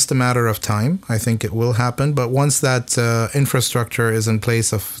 It's just a matter of time. I think it will happen. But once that infrastructure is in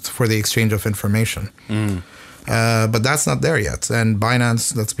place for the exchange of information. But that's not there yet. And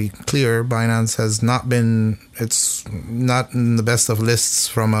Binance, let's be clear, Binance has not been, it's not in the best of lists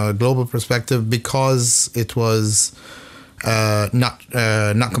from a global perspective because it was not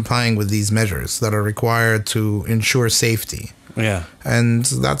complying with these measures that are required to ensure safety. Yeah. And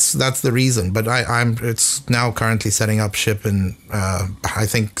that's the reason. But it's now currently setting up ship in, I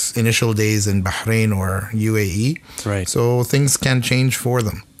think, initial days in Bahrain or UAE. Right. So things can change for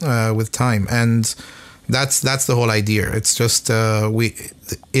them with time. And that's the whole idea. It's just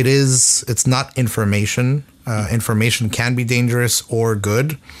it's not information. Information can be dangerous or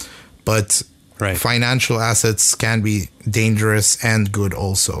good, but financial assets can be dangerous and good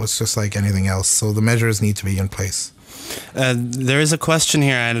also. It's just like anything else. So the measures need to be in place. There is a question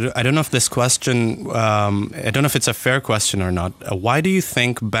here. I don't know if this question, I don't know if it's a fair question or not. Why do you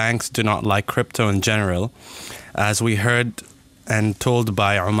think banks do not like crypto in general? As we heard and told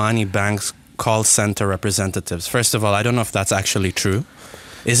by Omani banks call center representatives. First of all, I don't know if that's actually true.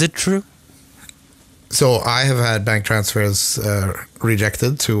 Is it true? So I have had bank transfers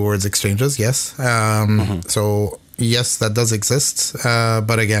rejected towards exchanges, yes. So yes, that does exist.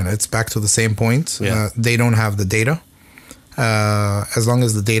 But again, it's back to the same point. Yeah. They don't have the data. As long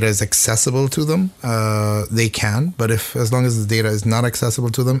as the data is accessible to them, they can. But as long as the data is not accessible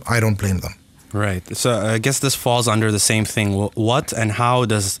to them, I don't blame them. Right. So I guess this falls under the same thing. What and how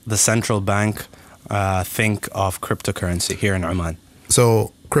does the central bank think of cryptocurrency here in Oman?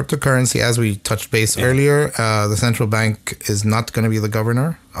 So cryptocurrency, as we touched base earlier, the central bank is not going to be the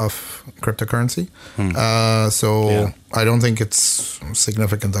governor of cryptocurrency. I don't think it's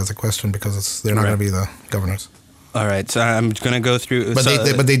significant as a question because they're not going to be the governors. All right, so I'm going to go through. But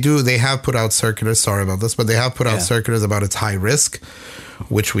they have put out circulars. Sorry about this, but they have put out circulars about its high risk,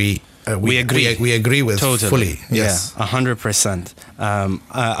 which we agree. We agree with totally. Fully. Yes, 100%.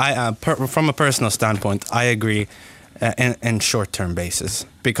 From a personal standpoint, I agree in short-term basis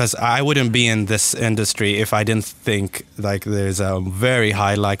because I wouldn't be in this industry if I didn't think like there's a very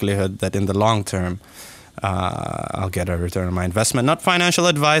high likelihood that in the long term. I'll get a return on my investment. Not financial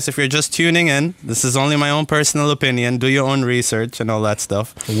advice. If you're just tuning in, this is only my own personal opinion. Do your own research and all that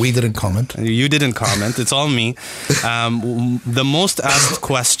stuff. We didn't comment. You didn't comment. It's all me. The most asked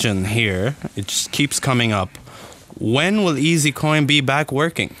question here, it just keeps coming up. When will EasyCoin be back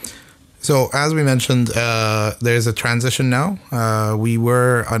working? So as we mentioned, there's a transition now. We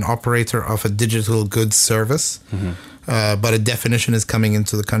were an operator of a digital goods service, but a definition is coming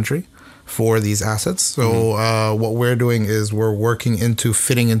into the country for these assets. So what we're doing is we're working into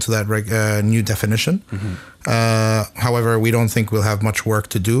fitting into that new definition. However, we don't think we'll have much work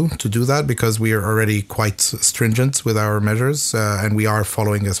to do that because we are already quite stringent with our measures and we are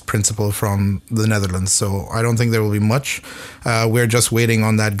following this principle from the Netherlands. So I don't think there will be much. We're just waiting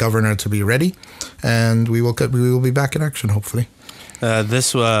on that governor to be ready and we will be back in action, hopefully.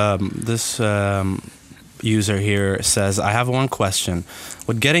 This user here says, I have one question.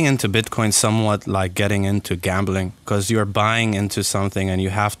 Would getting into Bitcoin somewhat like getting into gambling? Because you're buying into something and you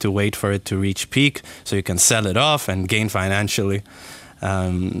have to wait for it to reach peak so you can sell it off and gain financially.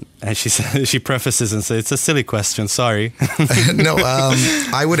 And she prefaces and says, it's a silly question, sorry. No,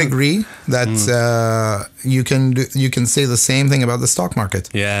 I would agree that you can say the same thing about the stock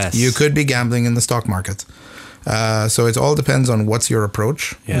market. Yes. You could be gambling in the stock market. So it all depends on what's your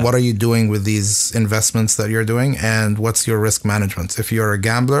approach. Yeah. What are you doing with these investments that you're doing and what's your risk management? If you're a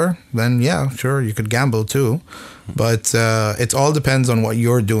gambler, then yeah, sure, you could gamble too. But it all depends on what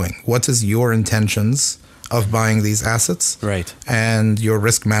you're doing. What is your intentions of buying these assets? Right. And your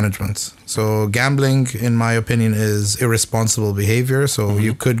risk management. So gambling, in my opinion, is irresponsible behavior. So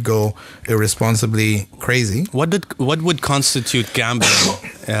you could go irresponsibly crazy. What would constitute gambling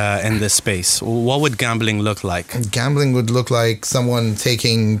in this space? What would gambling look like? Gambling would look like someone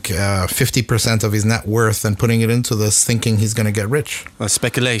taking 50% of his net worth and putting it into this, thinking he's going to get rich.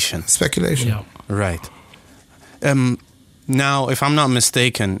 Speculation. Speculation. Yeah. Right. Now, if I'm not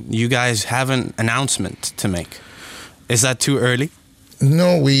mistaken, you guys have an announcement to make. Is that too early?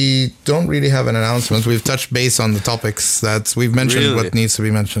 No, we don't really have an announcement. We've touched base on the topics that we've mentioned. Really? What needs to be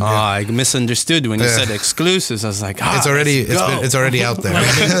mentioned. I misunderstood when you said exclusives. I was like, it's already out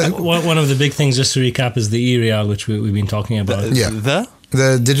there. One of the big things, just to recap, is the e-real, which we've been talking about.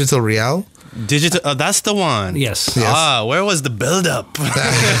 The digital real. Digital. That's the one. Yes. Where was the build-up?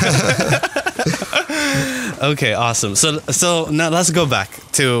 Okay, awesome. So now let's go back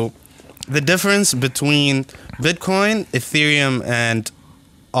to the difference between Bitcoin, Ethereum, and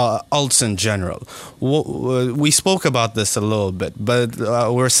alts in general. We spoke about this a little bit, but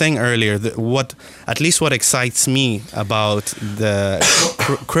we were saying earlier that what excites me about the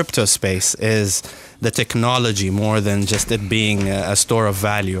crypto space is the technology more than just it being a store of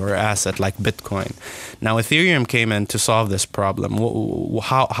value or asset like Bitcoin. Now, Ethereum came in to solve this problem.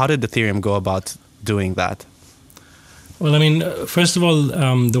 How did Ethereum go about doing that? Well, I mean, first of all,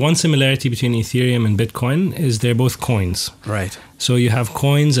 the one similarity between Ethereum and Bitcoin is they're both coins. Right. So you have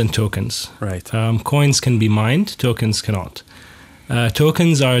coins and tokens. Right. Coins can be mined, tokens cannot.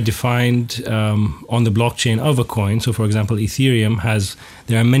 Tokens are defined on the blockchain of a coin. So, for example,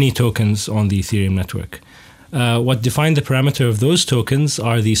 there are many tokens on the Ethereum network. What define the parameter of those tokens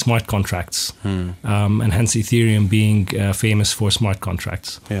are the smart contracts, and hence Ethereum being famous for smart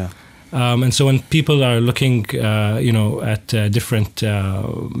contracts. Yeah. And so when people are looking, at different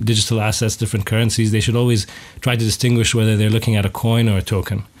digital assets, different currencies, they should always try to distinguish whether they're looking at a coin or a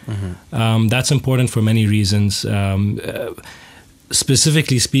token. That's important for many reasons.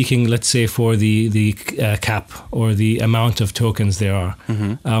 Specifically speaking, let's say for the cap or the amount of tokens there are,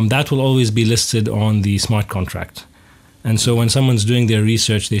 that will always be listed on the smart contract. And so when someone's doing their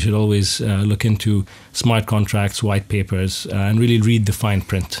research, they should always look into smart contracts, white papers, and really read the fine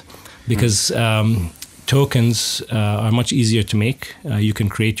print. Because tokens are much easier to make. You can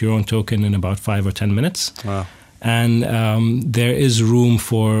create your own token in about 5 or 10 minutes. Wow. And there is room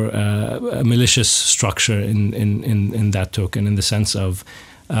for a malicious structure in that token, in the sense of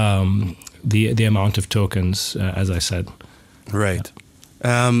the amount of tokens, as I said. Right.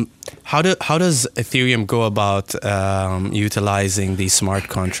 How does Ethereum go about utilizing these smart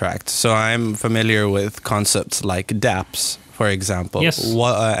contracts? So I'm familiar with concepts like dApps, for example, yes.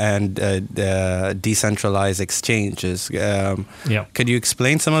 And decentralized exchanges. Could you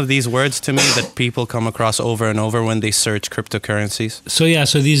explain some of these words to me that people come across over and over when they search cryptocurrencies? So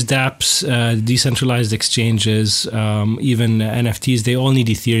these dApps, decentralized exchanges, even NFTs, they all need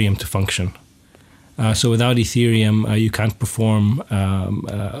Ethereum to function. So without Ethereum, you can't perform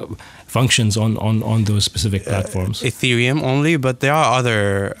functions on those specific platforms. Ethereum only, but there are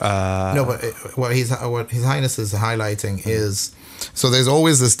other. No, but what His Highness is highlighting is, so there's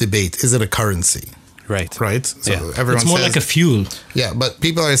always this debate: is it a currency? Right. Right. So everyone it's more says, like a fuel. Yeah, but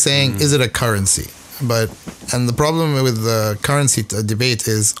people are saying, is it a currency? And the problem with the currency debate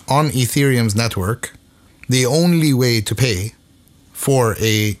is, on Ethereum's network, the only way to pay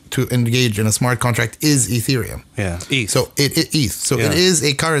to engage in a smart contract is Ethereum. Yeah, ETH. So ETH. So it is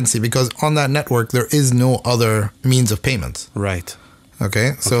a currency, because on that network there is no other means of payment. Right.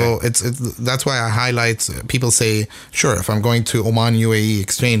 Okay. So it's that's why I highlight. People say, sure, if I'm going to Oman UAE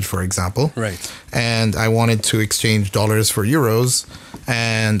exchange, for example, right, and I wanted to exchange dollars for euros,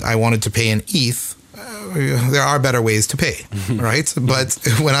 and I wanted to pay in ETH. There are better ways to pay, right? But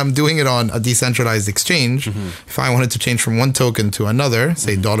when I'm doing it on a decentralized exchange, if I wanted to change from one token to another,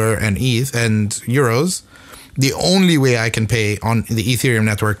 say dollar and ETH and euros, the only way I can pay on the Ethereum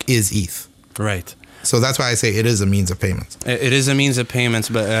network is ETH. Right. So that's why I say it is a means of payment. It is a means of payments,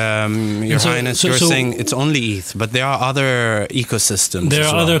 but Your Highness, you're saying it's only ETH, but there are other ecosystems. There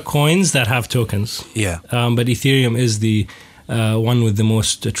are other coins that have tokens. Yeah. But Ethereum is the one with the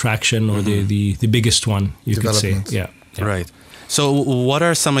most traction, or the biggest one, you could say. Yeah. Right. So what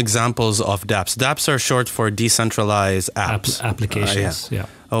are some examples of dApps? dApps are short for decentralized apps. Applications,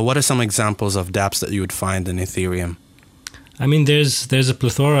 What are some examples of dApps that you would find in Ethereum? I mean, there's a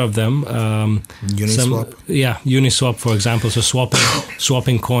plethora of them. Uniswap. Uniswap, for example. So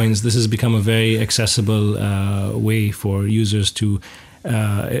swapping coins. This has become a very accessible way for users to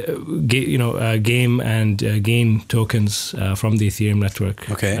game and gain tokens from the Ethereum network.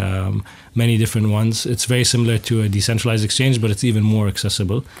 Okay. Many different ones. It's very similar to a decentralized exchange, but it's even more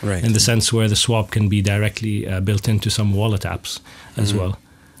accessible, right, in the sense where the swap can be directly built into some wallet apps as well.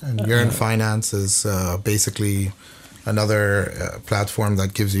 And Yearn Finance is basically another platform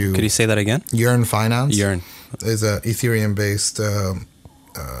that gives you... Could you say that again? Yearn Finance. Yearn is a Ethereum-based...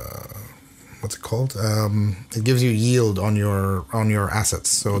 what's it called? It gives you yield on your assets.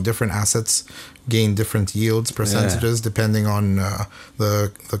 So different assets gain different yields, percentages, depending on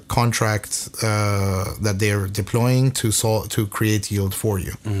the contract that they are deploying to create yield for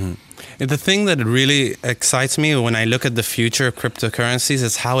you. Mm-hmm. The thing that really excites me when I look at the future of cryptocurrencies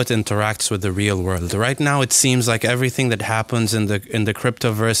is how it interacts with the real world. Right now, it seems like everything that happens in the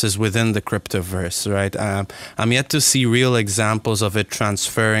cryptoverse is within the cryptoverse, right? I'm yet to see real examples of it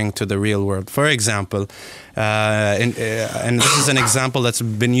transferring to the real world. For example, and this is an example that's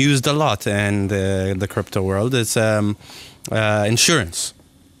been used a lot in the crypto world. It's insurance.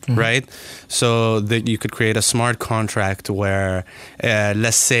 Mm-hmm. Right, so that you could create a smart contract where,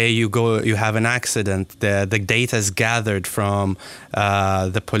 let's say you have an accident, the data is gathered from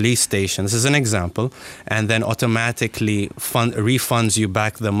the police station. This is an example, and then automatically refunds you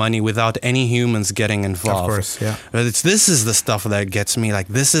back the money without any humans getting involved. Of course, yeah. But this is the stuff that gets me. Like,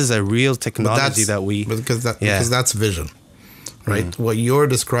 this is a real technology because that's vision, right? Mm. What you're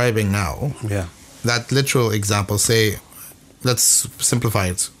describing now, that literal example, say. Let's simplify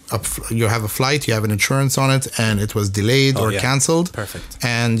it. You have a flight, you have an insurance on it, and it was delayed or canceled. Perfect.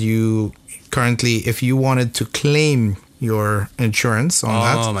 And you currently, if you wanted to claim your insurance on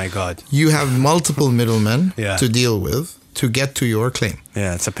that, oh my God, you have multiple middlemen to deal with to get to your claim.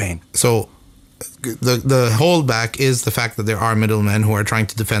 Yeah, it's a pain. So the holdback is the fact that there are middlemen who are trying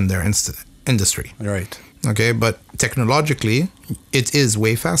to defend their industry. Right. Okay, but technologically, it is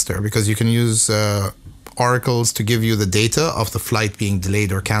way faster because you can use oracles to give you the data of the flight being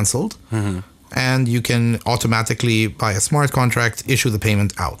delayed or canceled, and you can automatically, by a smart contract, issue the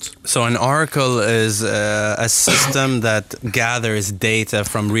payment out. So an oracle is a system that gathers data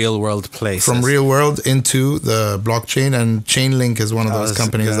from real-world places. From real world into the blockchain, and Chainlink is one of those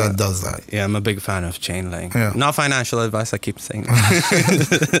companies that does that. Yeah, I'm a big fan of Chainlink. Yeah. Not financial advice, I keep saying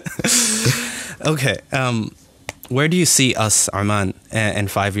that. Okay. Where do you see us, Oman, in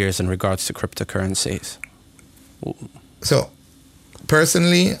 5 years in regards to cryptocurrencies? So,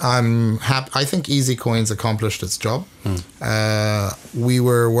 personally, I'm happy. I think EasyCoins accomplished its job. We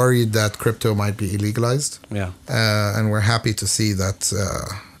were worried that crypto might be illegalized. Yeah. And we're happy to see that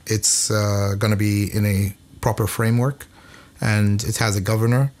it's going to be in a proper framework, and it has a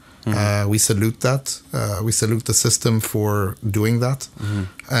governor. We salute that. We salute the system for doing that.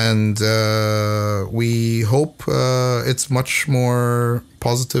 And we hope it's much more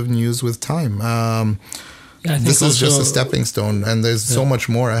positive news with time. I think this is just a stepping stone, and there's so much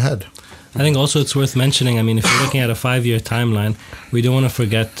more ahead. I think also it's worth mentioning, I mean, if you're looking at a 5-year timeline, we don't want to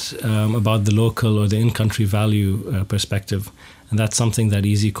forget about the local or the in-country value perspective. And that's something that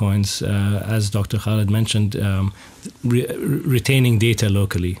EasyCoins, as Dr. Khalid mentioned, retaining data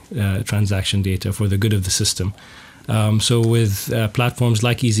locally, transaction data for the good of the system. So with platforms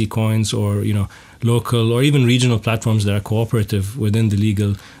like EasyCoins or, local or even regional platforms that are cooperative within the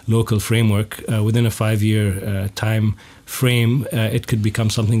legal local framework, within a 5-year time frame, it could become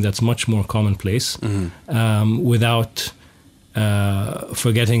something that's much more commonplace without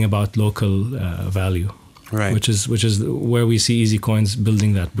forgetting about local value. Right. Which is where we see EasyCoins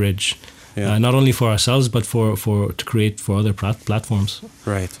building that bridge, not only for ourselves but to create for other platforms.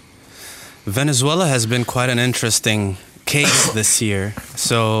 Right. Venezuela has been quite an interesting case this year.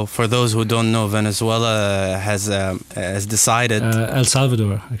 So for those who don't know, Venezuela has decided. El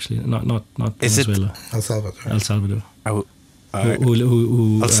Salvador, actually, not is Venezuela. El Salvador. El Salvador.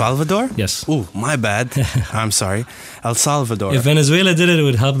 El Salvador? Yes. Oh, my bad. I'm sorry. El Salvador. If Venezuela did it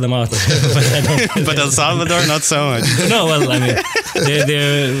would help them out. But El Salvador, not so much. No, well, I mean,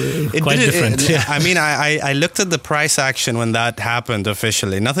 they're quite different. I mean, I looked at the price action when that happened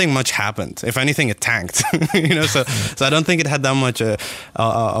officially. Nothing much happened. If anything, it tanked. So I don't think it had that much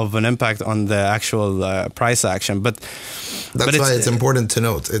of an impact on the actual price action. But that's why it's important to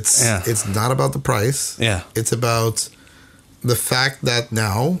note. It's not about the price. Yeah. It's about the fact that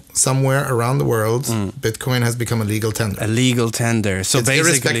now, somewhere around the world, Bitcoin has become a legal tender. A legal tender. So it's basically,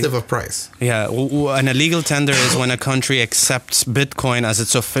 irrespective of price. Yeah, an illegal tender is when a country accepts Bitcoin as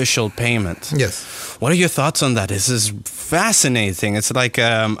its official payment. Yes. What are your thoughts on that? This is fascinating. It's like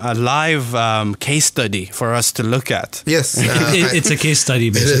a live case study for us to look at. Yes. It's a case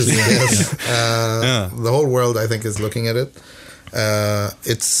study, basically. It is, yes. The whole world, I think, is looking at it.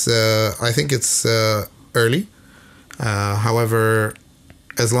 I think it's early. However,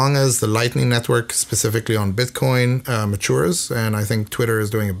 as long as the Lightning Network, specifically on Bitcoin, matures, and I think Twitter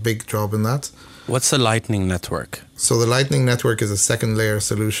is doing a big job in that. What's the Lightning Network? So the Lightning Network is a second layer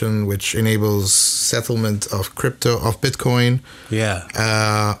solution which enables settlement of Bitcoin.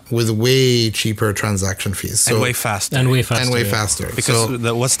 Yeah. With way cheaper transaction fees. And way faster. Because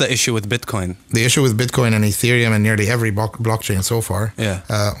what's the issue with Bitcoin? The issue with Bitcoin and Ethereum and nearly every blockchain so far,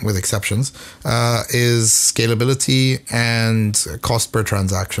 with exceptions, is scalability and cost per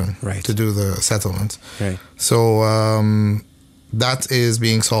transaction to do the settlement. Right. So that is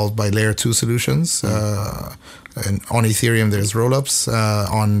being solved by layer 2 solutions. And on Ethereum, there's rollups.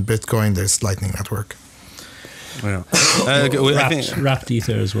 On Bitcoin, there's Lightning Network. Yeah. Wrapped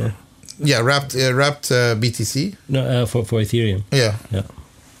Ether as well. Yeah, wrapped BTC. No, for Ethereum. Yeah.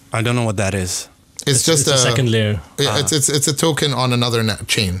 I don't know what that is. It's just a second layer. It's a token on another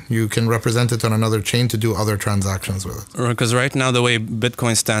chain. You can represent it on another chain to do other transactions with it. Because right now, the way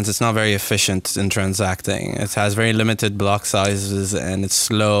Bitcoin stands, it's not very efficient in transacting. It has very limited block sizes, and it's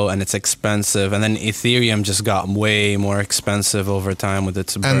slow, and it's expensive. And then Ethereum just got way more expensive over time with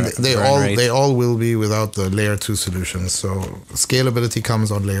its burn rate. They all will be without the layer 2 solutions. So scalability comes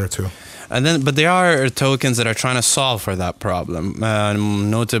on layer 2. But there are tokens that are trying to solve for that problem,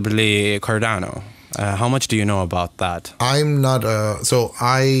 notably Cardano. How much do you know about that? I'm not. So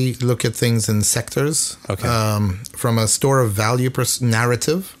I look at things in sectors. Okay. From a store of value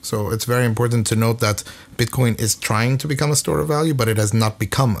narrative. So it's very important to note that Bitcoin is trying to become a store of value, but it has not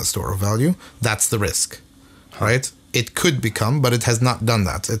become a store of value. That's the risk, right? It could become, but it has not done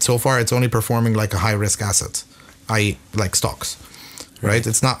that. So far, it's only performing like a high risk asset, i.e., like stocks. Right?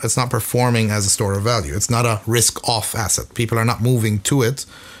 It's not performing as a store of value. It's not a risk-off asset. People are not moving to it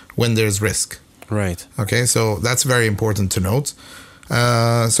when there's risk. Right. Okay, so that's very important to note.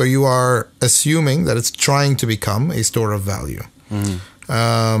 So you are assuming that it's trying to become a store of value.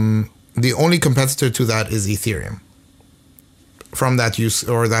 The only competitor to that is Ethereum. From that use,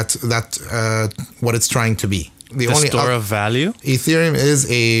 or that what it's trying to be. The only store of value? Ethereum is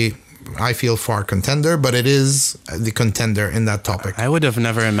a I feel, far contender, but it is the contender in that topic. I would have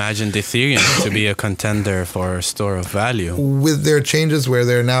never imagined Ethereum to be a contender for a store of value. With their changes where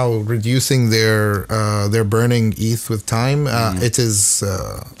they're now reducing their burning ETH with time, it is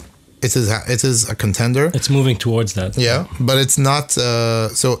a contender. It's moving towards that. Yeah, but it's not.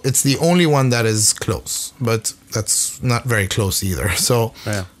 So it's the only one that is close, but that's not very close either. So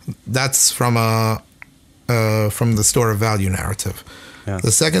that's from the store of value narrative. Yeah.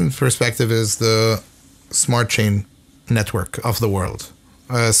 The second perspective is the smart chain network of the world.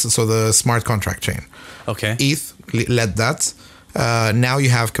 So the smart contract chain. Okay. ETH led that. Now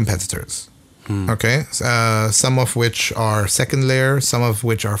you have competitors. Okay. Some of which are second layer, some of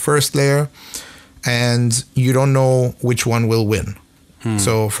which are first layer, and you don't know which one will win.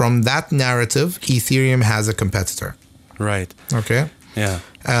 So from that narrative, Ethereum has a competitor. Right. Okay. Yeah.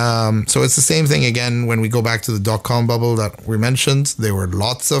 So it's the same thing again when we go back to the .com bubble that we mentioned. There were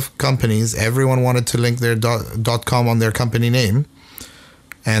lots of companies. Everyone wanted to link their .com on their company name.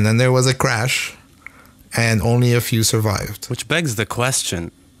 And then there was a crash and only a few survived. Which begs the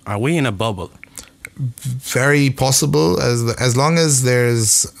question, are we in a bubble? Very possible. As long as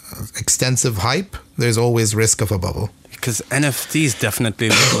there's extensive hype, there's always risk of a bubble. Because NFTs definitely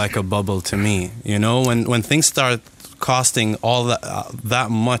look like a bubble to me. You know, when things start costing all that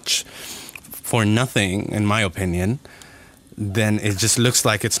much for nothing, in my opinion, then it just looks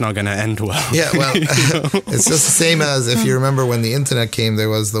like it's not going to end well. Yeah, well, it's just the same as if you remember when the internet came, there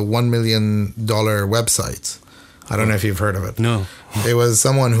was the $1 million website. I don't know if you've heard of it. No. It was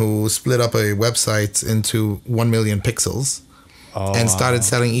someone who split up a website into 1 million pixels and started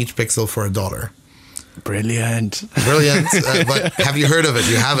selling each pixel for $1. Brilliant. But have you heard of it?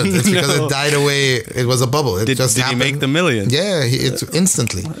 You haven't. It's because it died away. It was a bubble. It just happened. Did he make the million? Yeah, it's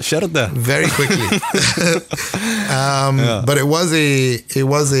instantly. Sharda. Very quickly. But it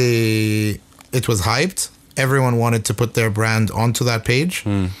was hyped. Everyone wanted to put their brand onto that page.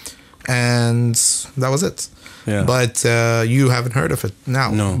 And that was it. Yeah. But you haven't heard of it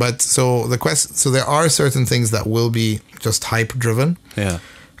now. No. But so there are certain things that will be just hype driven. Yeah.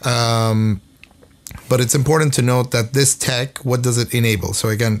 But it's important to note that this tech, what does it enable? So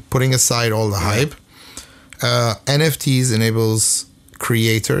again, putting aside all the hype, NFTs enables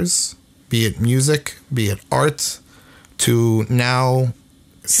creators, be it music, be it art, to now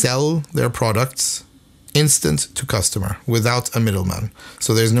sell their products instant to customer without a middleman.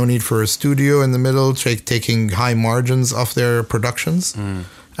 So there's no need for a studio in the middle taking high margins off their productions.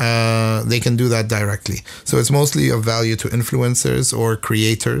 They can do that directly. So it's mostly of value to influencers or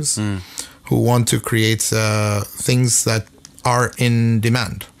creators who want to create things that are in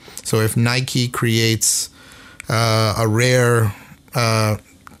demand. So if Nike creates a rare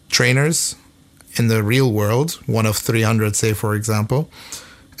trainers in the real world, one of 300, say, for example,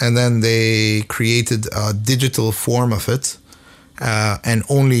 and then they created a digital form of it, and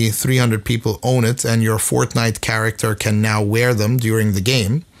only 300 people own it, and your Fortnite character can now wear them during the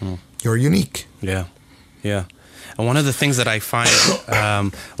game, you're unique. Yeah, yeah. And one of the things that I find,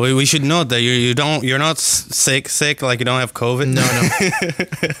 we should note that you're not sick, like you don't have COVID. No.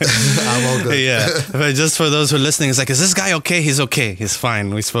 I'm all good. Yeah, but just for those who are listening, it's like, is this guy okay? He's okay. He's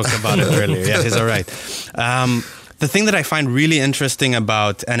fine. We spoke about it earlier. Yeah, he's all right. The thing that I find really interesting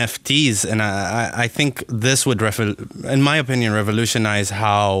about NFTs, and I think this would, in my opinion, revolutionize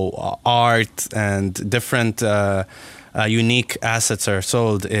how art and different unique assets are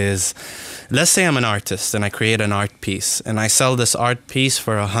sold is, let's say I'm an artist and I create an art piece and I sell this art piece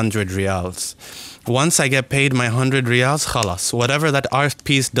for 100 riyals. Once I get paid my 100 riyals, khalas. Whatever that art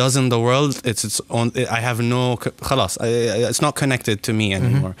piece does in the world, it's its own. I have no khalas. It's not connected to me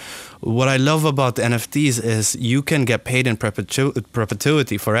anymore. What I love about the NFTs is you can get paid in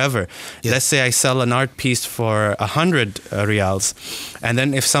perpetuity forever. Yes. Let's say I sell an art piece for 100 riyals, and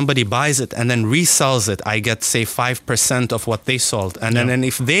then if somebody buys it and then resells it, I get, say, 5% of what they sold. And then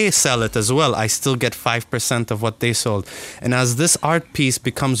if they sell it as well, I still get 5% of what they sold. And as this art piece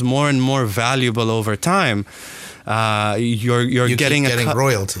becomes more and more valuable over time, you're getting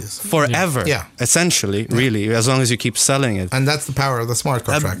royalties forever, essentially, really, as long as you keep selling it. And that's the power of the smart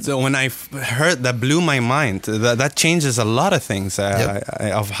contract. When I heard that, blew my mind. That changes a lot of things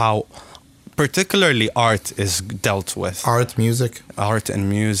of how particularly art is dealt with. Art and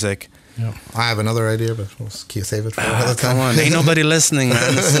music. Yeah. I have another idea, but we'll save it for another time. Come on, ain't nobody listening,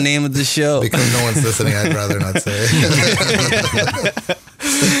 man. That's the name of the show. Because no one's listening, I'd rather not say it.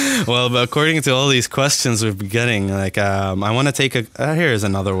 Well, but according to all these questions we've been getting, like, I want to take here's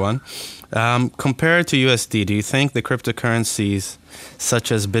another one. Compared to USD, do you think the cryptocurrencies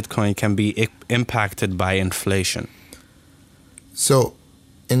such as Bitcoin can be impacted by inflation? So,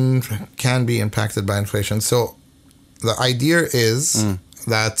 can be impacted by inflation. So the idea is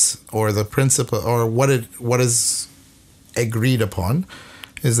that, or the principle, or what is agreed upon,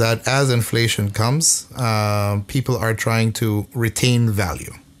 is that as inflation comes, people are trying to retain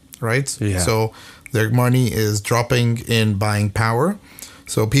value, right? Yeah. So their money is dropping in buying power.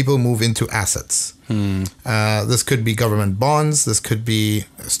 So people move into assets. This could be government bonds. This could be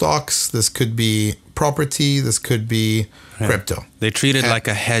stocks. This could be property. This could be crypto. They treat it like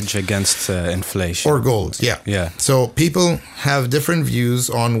a hedge against inflation. Or gold, yeah. Yeah. So people have different views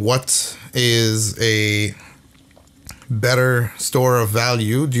on what is a better store of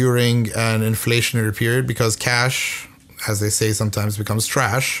value during an inflationary period, because cash, as they say, sometimes becomes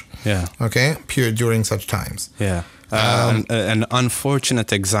trash. Yeah. Okay. Pure during such times. Yeah. An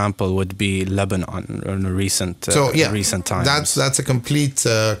unfortunate example would be Lebanon in recent times. That's a complete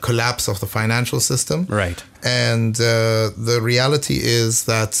collapse of the financial system. Right. And the reality is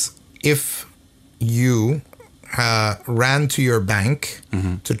that if you ran to your bank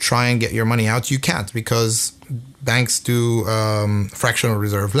to try and get your money out, you can't, because banks do fractional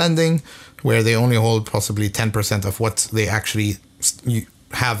reserve lending, where they only hold possibly 10% of what they actually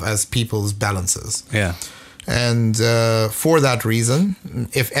have as people's balances. Yeah. And for that reason,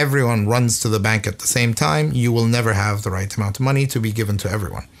 if everyone runs to the bank at the same time, you will never have the right amount of money to be given to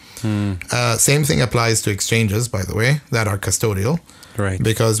everyone. Same thing applies to exchanges, by the way, that are custodial. Right.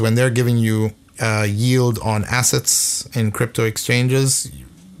 Because when they're giving you yield on assets in crypto exchanges,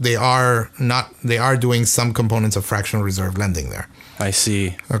 they are doing some components of fractional reserve lending there. I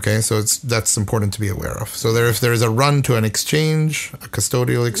see. Okay, so that's important to be aware of. So if there is a run to an exchange, a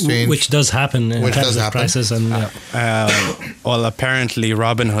custodial exchange, which does happen in terms of prices, and well, apparently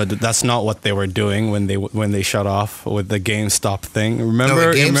Robinhood, that's not what they were doing when they shut off with the GameStop thing. Remember?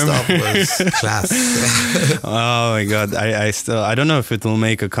 No, GameStop was class. Oh my God, I don't know if it will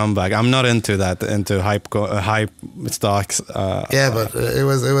make a comeback. I'm not into that, into hype stocks. Yeah, but it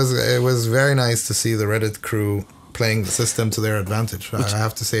was very nice to see the Reddit crew playing the system to their advantage. I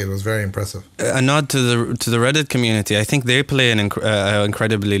have to say, it was very impressive. A nod to the Reddit community. I think they play an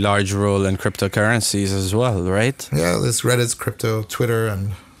incredibly large role in cryptocurrencies as well, right? Yeah, there's Reddit's crypto, Twitter,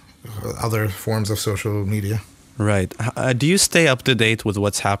 and other forms of social media. Right. Do you stay up to date with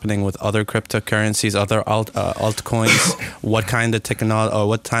what's happening with other cryptocurrencies, other altcoins? What kind of technology, or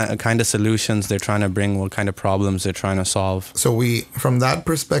what kind of solutions they're trying to bring? What kind of problems they're trying to solve? So from that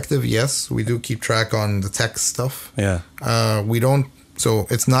perspective, yes, we do keep track on the tech stuff. Yeah. We don't. So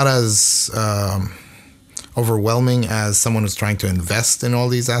it's not as overwhelming as someone who's trying to invest in all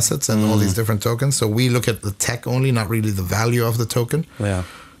these assets and all these different tokens. So we look at the tech only, not really the value of the token. Yeah.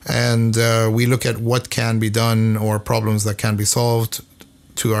 And we look at what can be done or problems that can be solved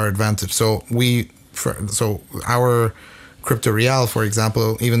to our advantage. So our crypto real, for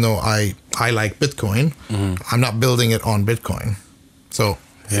example, even though I like Bitcoin, I'm not building it on Bitcoin. So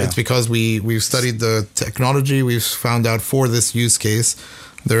it's because we've studied the technology. We've found out for this use case,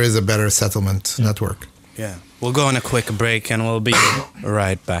 there is a better settlement network. Yeah. We'll go on a quick break and we'll be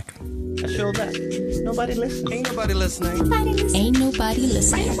right back. A show that nobody listening. Ain't nobody listening. Ain't nobody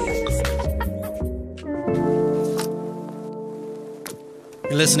listening.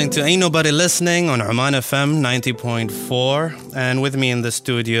 You're listening to Ain't Nobody Listening on Oman FM 90.4. And with me in the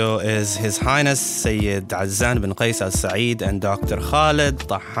studio is His Highness Sayyid Azzan bin Qais Al Saeed and Dr. Khalid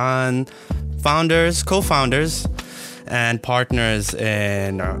Tahan, co-founders, and partners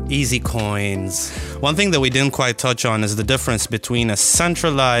in Easy Coins. One thing that we didn't quite touch on is the difference between a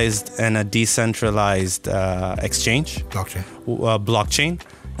centralized and a decentralized exchange. Blockchain. Blockchain?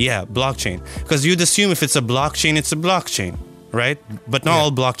 Yeah, blockchain. Because you'd assume if it's a blockchain, it's a blockchain, right? But not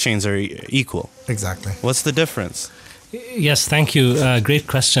all blockchains are equal. Exactly. What's the difference? Yes, thank you. Great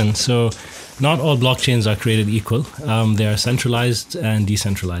question. So not all blockchains are created equal. They are centralized and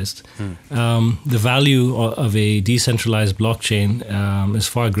decentralized. The value of a decentralized blockchain is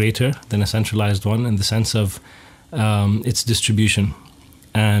far greater than a centralized one in the sense of its distribution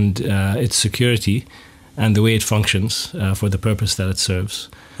and its security and the way it functions for the purpose that it serves.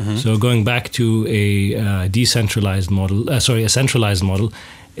 So going back to a centralized model,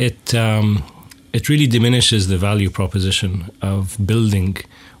 it really diminishes the value proposition of building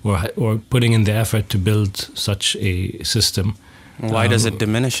or putting in the effort to build such a system. Why does it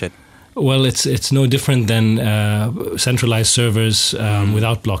diminish it? Well, it's no different than centralized servers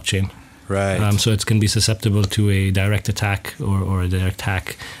without blockchain. Right. So it can be susceptible to a direct attack or a direct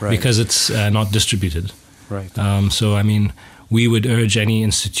hack because it's not distributed. Right. So, I mean, we would urge any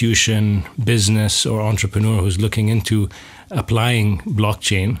institution, business, or entrepreneur who's looking into applying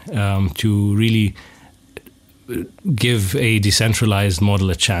blockchain to really give a decentralized model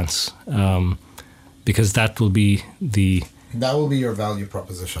a chance, because that will be your value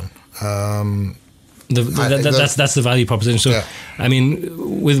proposition. That's the value proposition. So, I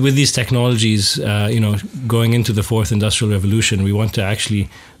mean, with these technologies, going into the fourth industrial revolution, we want to actually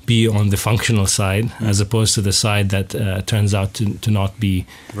be on the functional side, as opposed to the side that turns out to not be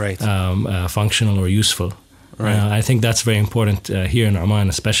functional or useful. Right. I think that's very important here in Oman,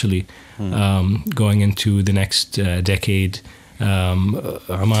 especially going into the next decade.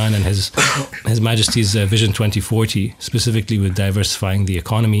 Oman and His Majesty's Vision 2040, specifically with diversifying the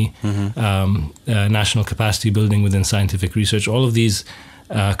economy, national capacity building within scientific research, all of these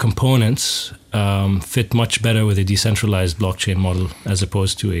components fit much better with a decentralized blockchain model as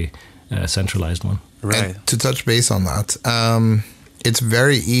opposed to a centralized one. Right. And to touch base on that, it's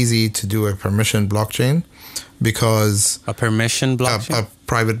very easy to do a permission blockchain, because a permission blockchain, a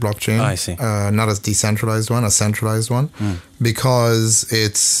private blockchain. I see. Not a decentralized one, a centralized one, because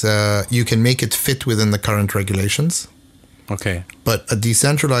it's you can make it fit within the current regulations. Okay. But a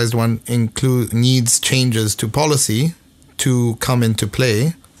decentralized one needs changes to policy to come into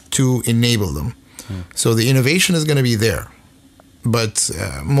play to enable them. So the innovation is going to be there. But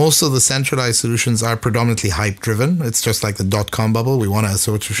most of the centralized solutions are predominantly hype-driven. It's just like the dot-com bubble. We want to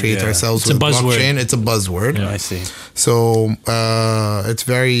associate ourselves with blockchain. It's a buzzword. Yeah, I see. So it's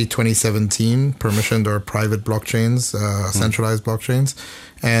very 2017, permissioned or private blockchains, centralized blockchains.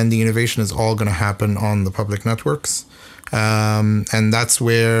 And the innovation is all going to happen on the public networks. And that's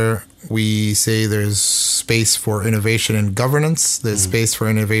where we say there's space for innovation in governance. There's space for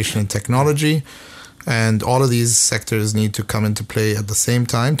innovation in technology. And all of these sectors need to come into play at the same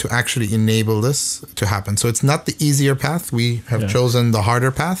time to actually enable this to happen. So it's not the easier path. We have chosen the harder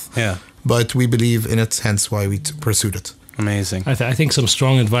path, but we believe in it, hence why we pursued it. Amazing. I think some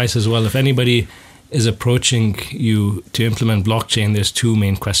strong advice as well. If anybody is approaching you to implement blockchain, there's two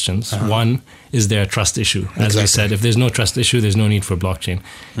main questions. One, is there a trust issue? As we said, if there's no trust issue, there's no need for blockchain.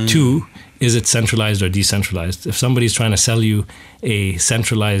 Two, is it centralized or decentralized? If somebody's trying to sell you a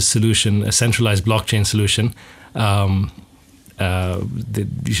centralized solution, a centralized blockchain solution,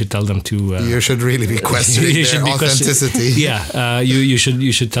 you should tell them to. You should really be questioning their authenticity.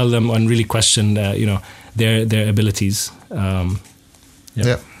 You should tell them and really question, their abilities.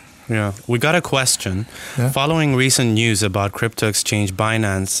 Yeah, we got a question. Following recent news about crypto exchange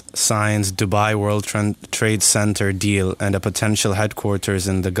Binance signs Dubai World Trade Center deal and a potential headquarters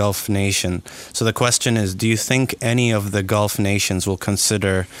in the Gulf nation. So the question is, do you think any of the Gulf nations will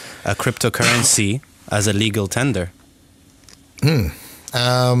consider a cryptocurrency as a legal tender? I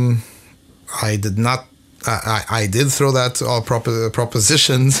did not. I did throw that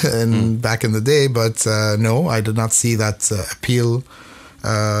proposition back in the day, but no, I did not see that appeal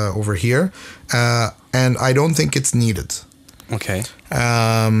over here, and I don't think it's needed. Okay.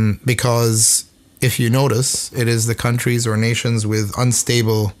 Because if you notice, it is the countries or nations with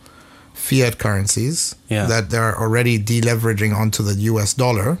unstable fiat currencies that they're already deleveraging onto the US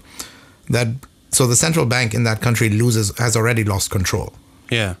dollar. So the central bank in that country has already lost control.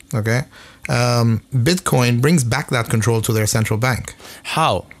 Yeah. Okay. Bitcoin brings back that control to their central bank.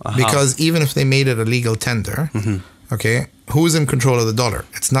 How? Because even if they made it a legal tender, okay, who's in control of the dollar?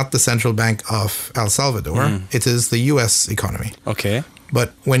 It's not the central bank of El Salvador. It is the U.S. economy. Okay.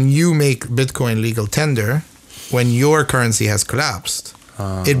 But when you make Bitcoin legal tender, when your currency has collapsed,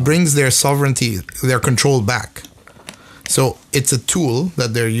 it brings their sovereignty, their control back. So it's a tool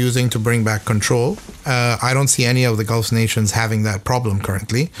that they're using to bring back control. I don't see any of the Gulf nations having that problem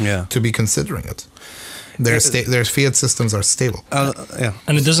currently to be considering it. Their fiat systems are stable.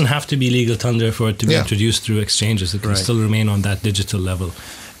 And it doesn't have to be legal tender for it to be introduced through exchanges. It can still remain on that digital level.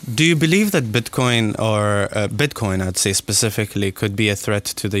 Do you believe that Bitcoin, or Bitcoin, I'd say specifically, could be a threat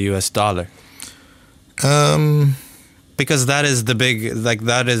to the US dollar? Because that is the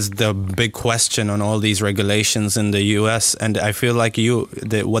big question on all these regulations in the US, and I feel like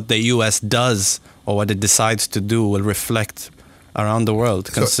what the US does or what it decides to do will reflect around the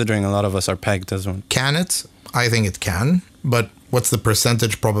world, considering a lot of us are pegged as one. Can it? I think it can, but what's the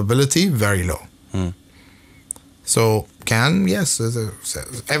percentage probability? Very low. So can, yes.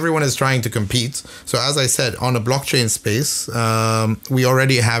 Everyone is trying to compete. So as I said, on a blockchain space, we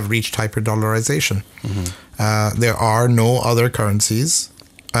already have reached hyper-dollarization. There are no other currencies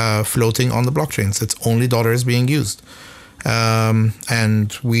floating on the blockchains. It's only dollars being used.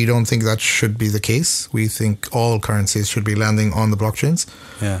 And we don't think that should be the case. We think all currencies should be landing on the blockchains.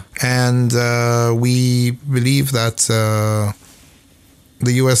 And we believe that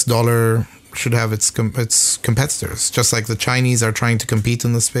the US dollar should have its competitors, just like the Chinese are trying to compete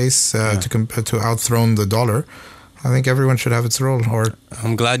in the space to outthrone the dollar. I think everyone should have its role. Or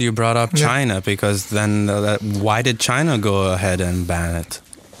I'm glad you brought up China, because then why did China go ahead and ban it?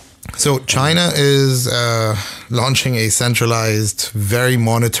 So China is launching a centralized, very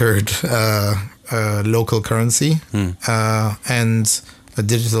monitored local currency and a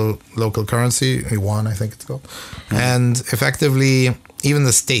digital local currency, yuan, I think it's called. And effectively, even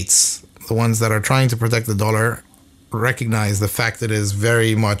the states, the ones that are trying to protect the dollar, recognize the fact that it is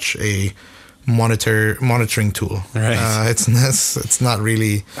very much a monitoring tool. Right. It's not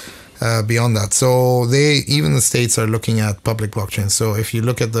really beyond that. So even the states are looking at public blockchains. So if you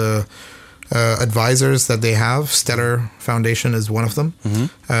look at the advisors that they have, Stellar Foundation is one of them.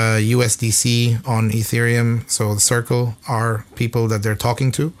 USDC on Ethereum, so the Circle are people that they're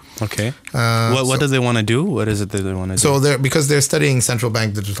talking to. Okay. What do they want to do? What is it that they want to do? So because they're studying central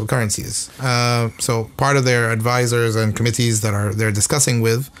bank digital currencies. So part of their advisors and committees that they're discussing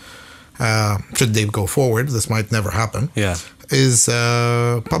with, should they go forward, this might never happen, is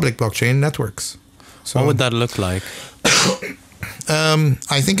public blockchain networks. So what would that look like?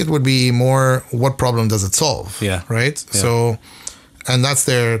 I think it would be more, what problem does it solve? Yeah. Right? Yeah. So, and that's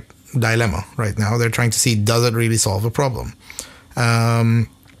their dilemma right now. They're trying to see, does it really solve a problem?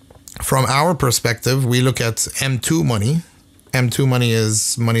 From our perspective, we look at M2 money. M2 money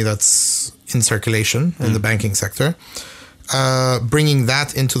is money that's in circulation in the banking sector. Bringing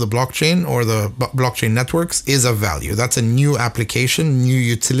that into the blockchain or the blockchain networks is of value. That's a new application, new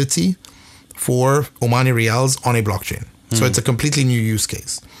utility for Omani Riyals on a blockchain. So it's a completely new use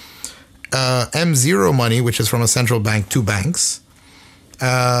case. M0 money, which is from a central bank to banks,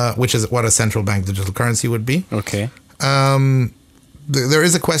 which is what a central bank digital currency would be. Okay. There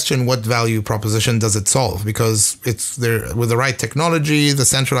is a question, what value proposition does it solve? Because it's there with the right technology, the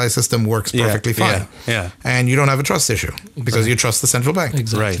centralized system works perfectly fine. Yeah. And you don't have a trust issue because you trust the central bank.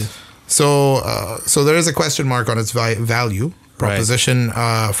 Exactly. Right. So there is a question mark on its value proposition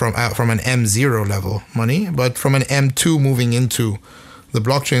from an M0 level money, but from an M2 moving into the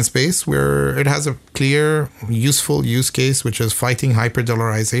blockchain space, where it has a clear, useful use case, which is fighting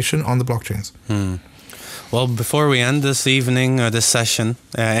hyper-dollarization on the blockchains. Well, before we end this evening or this session,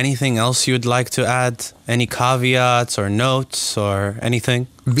 anything else you'd like to add? Any caveats or notes or anything?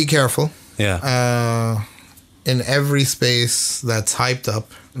 Be careful. Yeah. In every space that's hyped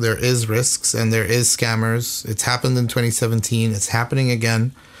up, there is risks and there is scammers. It's happened in 2017. It's happening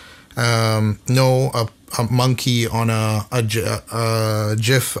again. A monkey on a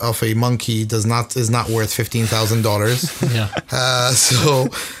GIF of a monkey is not worth $15,000. Yeah. So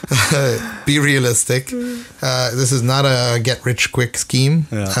be realistic. This is not a get rich quick scheme.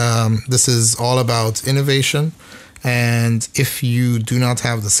 Yeah. This is all about innovation. And if you do not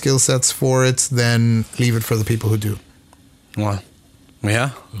have the skill sets for it, then leave it for the people who do. Well, yeah.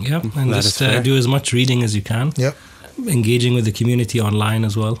 Yeah, and just do as much reading as you can. Yep. Engaging with the community online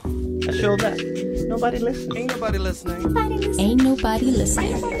as well. I showed that. Nobody listening. Ain't nobody listening. Ain't nobody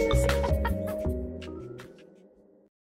listening.